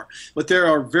they are. But there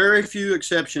are very few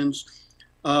exceptions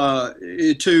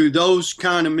to those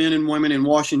kind of men and women in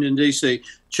Washington, D.C.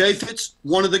 Chaffetz,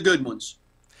 one of the good ones,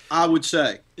 I would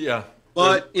say. Yeah.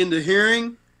 But in the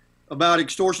hearing about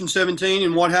Extortion 17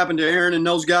 and what happened to Aaron and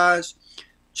those guys,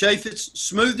 Chaffetz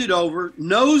smoothed it over,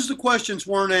 knows the questions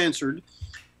weren't answered.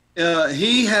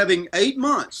 He, having 8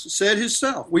 months, said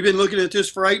himself, we've been looking at this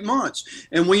for 8 months,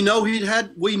 and we know he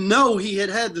had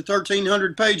the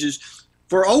 1,300 pages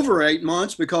for over 8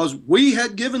 months because we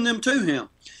had given them to him.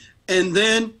 And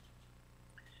then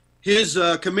his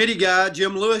committee guy,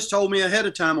 Jim Lewis, told me ahead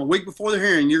of time, a week before the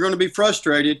hearing, you're going to be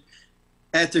frustrated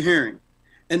at the hearing.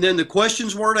 And then the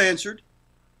questions weren't answered.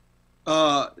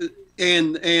 And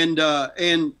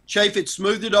Chaffetz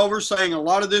smoothed it over, saying a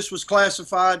lot of this was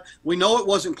classified. We know it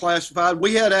wasn't classified.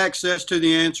 We had access to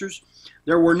the answers.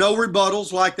 There were no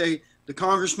rebuttals, like the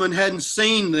congressman hadn't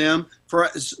seen them.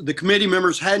 The committee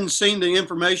members hadn't seen the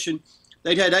information.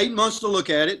 They'd had 8 months to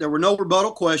look at it. There were no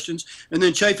rebuttal questions. And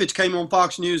then Chaffetz came on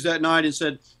Fox News that night and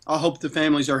said, I hope the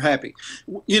families are happy.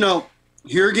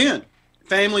 Here again,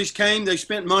 families came. They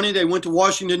spent money. They went to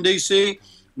Washington, D.C.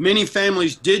 Many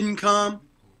families didn't come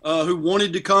who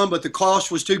wanted to come, but the cost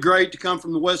was too great to come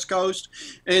from the West Coast.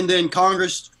 And then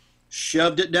Congress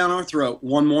shoved it down our throat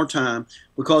one more time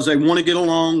because they want to get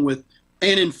along with.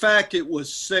 And, in fact, it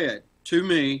was said to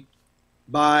me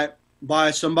by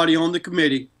somebody on the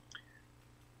committee,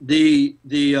 the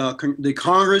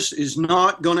Congress is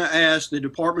not going to ask the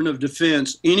Department of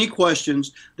Defense any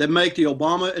questions that make the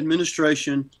Obama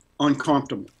administration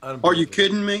uncomfortable. Are you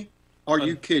kidding me? Are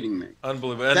you kidding me?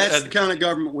 Unbelievable. That's the kind of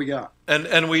government we got.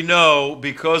 And we know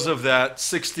because of that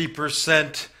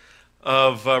 60%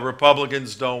 of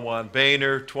Republicans don't want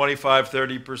Boehner.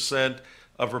 25-30%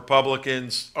 of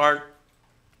Republicans are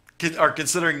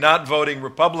considering not voting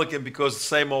Republican because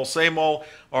same old, same old.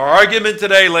 Our argument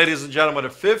today, ladies and gentlemen,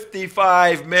 at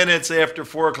 55 minutes after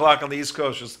 4 o'clock on the East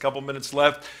Coast, just a couple minutes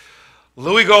left.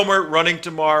 Louie Gohmert running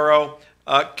tomorrow.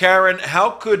 Karen,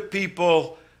 how could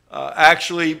people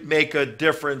actually make a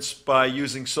difference by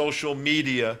using social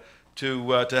media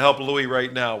to help Louie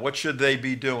right now? What should they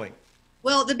be doing?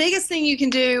 Well, the biggest thing you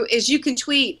can do is you can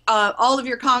tweet all of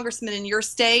your congressmen in your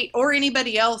state or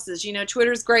anybody else's. You know,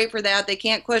 Twitter's great for that. They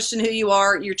can't question who you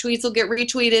are. Your tweets will get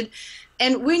retweeted.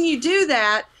 And when you do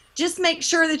that, just make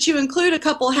sure that you include a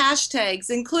couple hashtags.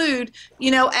 Include,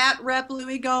 you know, at Rep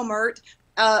Louie Gohmert,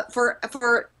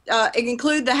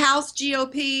 include the House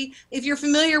GOP. If you're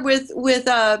familiar with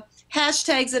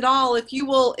hashtags at all, if you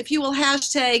will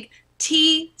hashtag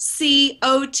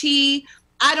TCOT.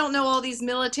 I don't know all these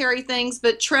military things,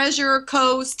 but treasure,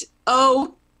 coast,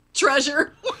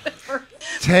 treasure, whatever.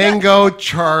 Tango,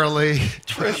 Charlie.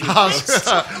 Treasure. Tango.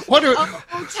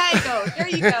 There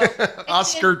you go.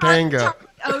 Oscar Tango.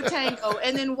 Tango.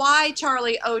 And then why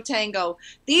Charlie Tango.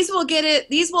 These will get it.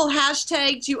 These will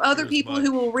hashtag to other people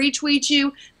who will retweet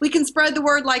you. We can spread the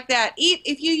word like that.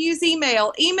 If you use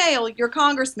email your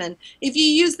congressman. If you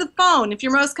use the phone, if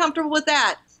you're most comfortable with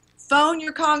that, phone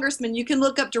your congressman. You can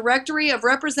look up Directory of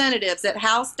Representatives at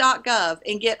house.gov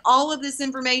and get all of this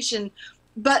information.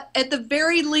 But at the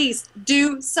very least,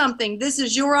 do something. This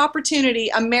is your opportunity,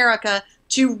 America,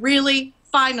 to really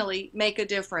finally make a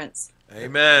difference.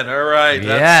 Amen. All right.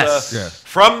 Yes. That's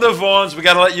from the Vaughns. We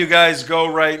got to let you guys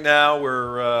go right now.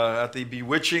 We're at the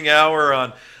bewitching hour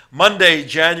on Monday,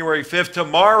 January 5th.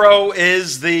 Tomorrow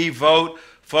is the vote,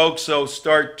 folks, so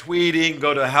start tweeting.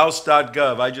 Go to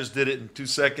house.gov. I just did it in 2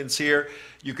 seconds here.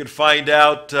 You can find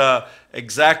out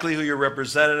exactly who your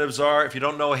representatives are. If you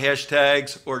don't know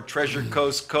hashtags or Treasure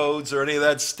Coast codes or any of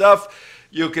that stuff,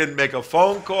 you can make a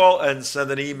phone call and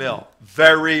send an email.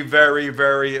 Very, very,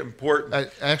 very important.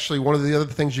 Actually, one of the other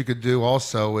things you could do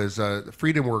also is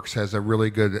FreedomWorks has a really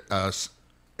good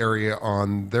area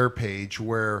on their page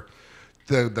where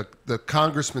the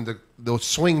congressmen, those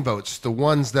swing votes, the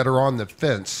ones that are on the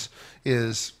fence,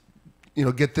 is, you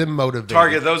know, get them motivated.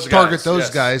 Target those guys. Yes.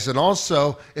 Guys. And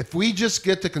also, if we just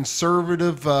get the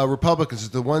conservative Republicans,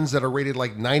 the ones that are rated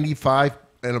like 95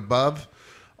 and above,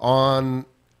 on,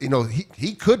 you know,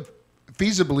 he could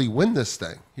feasibly win this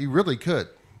thing. He really could.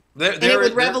 And it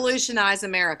would revolutionize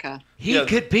America. He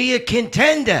could be a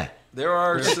contender. There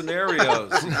are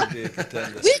scenarios. He could be a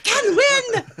contender. We can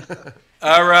win.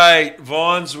 All right,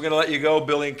 Vaughns, we're going to let you go.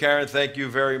 Billy and Karen, thank you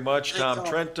very much. Tom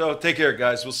Trento, take care,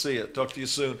 guys. We'll see you. Talk to you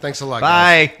soon. Thanks a lot,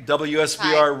 Bye. guys.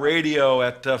 WSBR Radio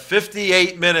at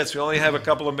 58 minutes. We only have a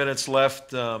couple of minutes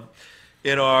left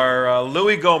in our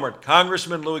Louie Gohmert,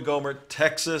 Congressman Louie Gohmert,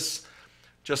 Texas.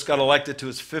 Just got elected to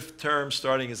his 5th term,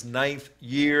 starting his 9th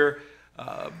year.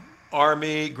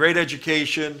 Army, great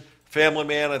education, family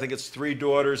man. I think it's 3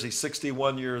 daughters. He's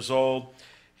 61 years old.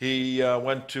 He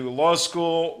went to law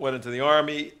school, went into the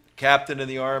Army, captain in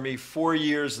the Army, 4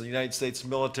 years in the United States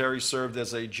military, served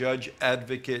as a judge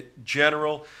advocate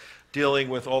general, dealing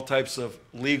with all types of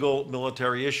legal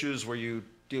military issues where you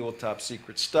deal with top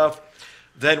secret stuff.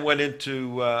 Then went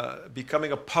into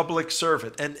becoming a public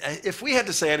servant. And if we had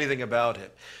to say anything about him,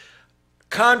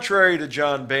 contrary to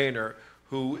John Boehner,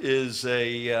 who is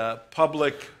a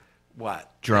public, what?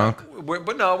 Drunk.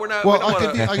 But no, we're not. Well,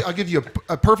 I'll give you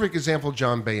a perfect example of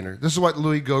John Boehner. This is what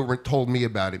Louie Gohmert told me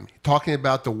about him, talking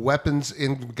about the weapons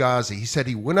in Benghazi. He said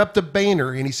he went up to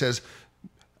Boehner and he says,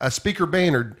 Speaker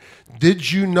Boehner,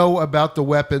 did you know about the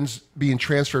weapons being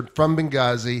transferred from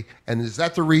Benghazi, and is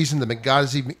that the reason the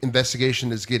Benghazi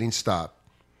investigation is getting stopped?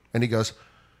 And he goes,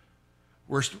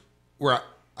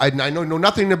 I know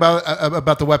nothing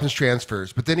about the weapons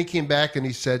transfers. But then he came back and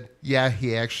he said, yeah,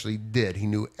 he actually did. He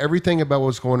knew everything about what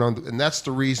was going on, and that's the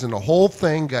reason the whole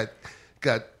thing got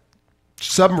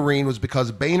submarine, was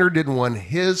because Boehner didn't want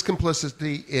his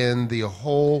complicity in the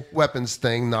whole weapons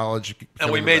thing knowledge.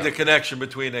 And we made the connection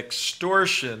between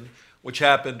extortion, which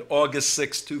happened August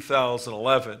 6,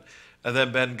 2011, and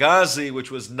then Benghazi,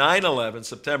 which was 9/11,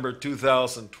 September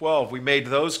 2012. We made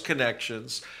those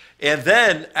connections. And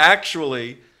then,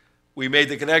 actually, we made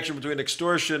the connection between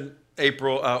extortion,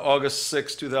 August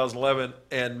 6, 2011,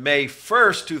 and May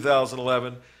 1st,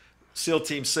 2011, SEAL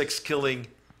Team 6 killing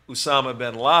Osama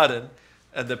bin Laden,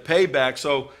 and the payback.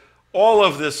 So all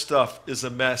of this stuff is a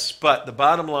mess. But the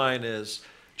bottom line is,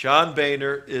 John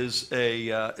Boehner is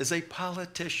a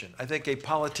politician. I think a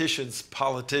politician's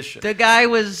politician. The guy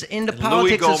was into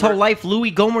politics his whole life.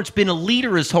 Louie Gohmert's been a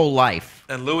leader his whole life.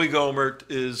 and Louie Gohmert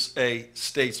is a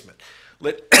statesman.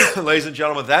 Ladies and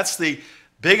gentlemen, that's the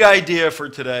big idea for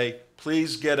today.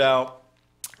 Please get out,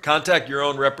 contact your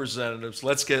own representatives.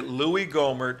 Let's get Louie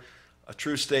Gohmert, a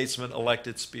true statesman,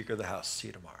 elected Speaker of the House. See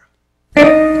you tomorrow.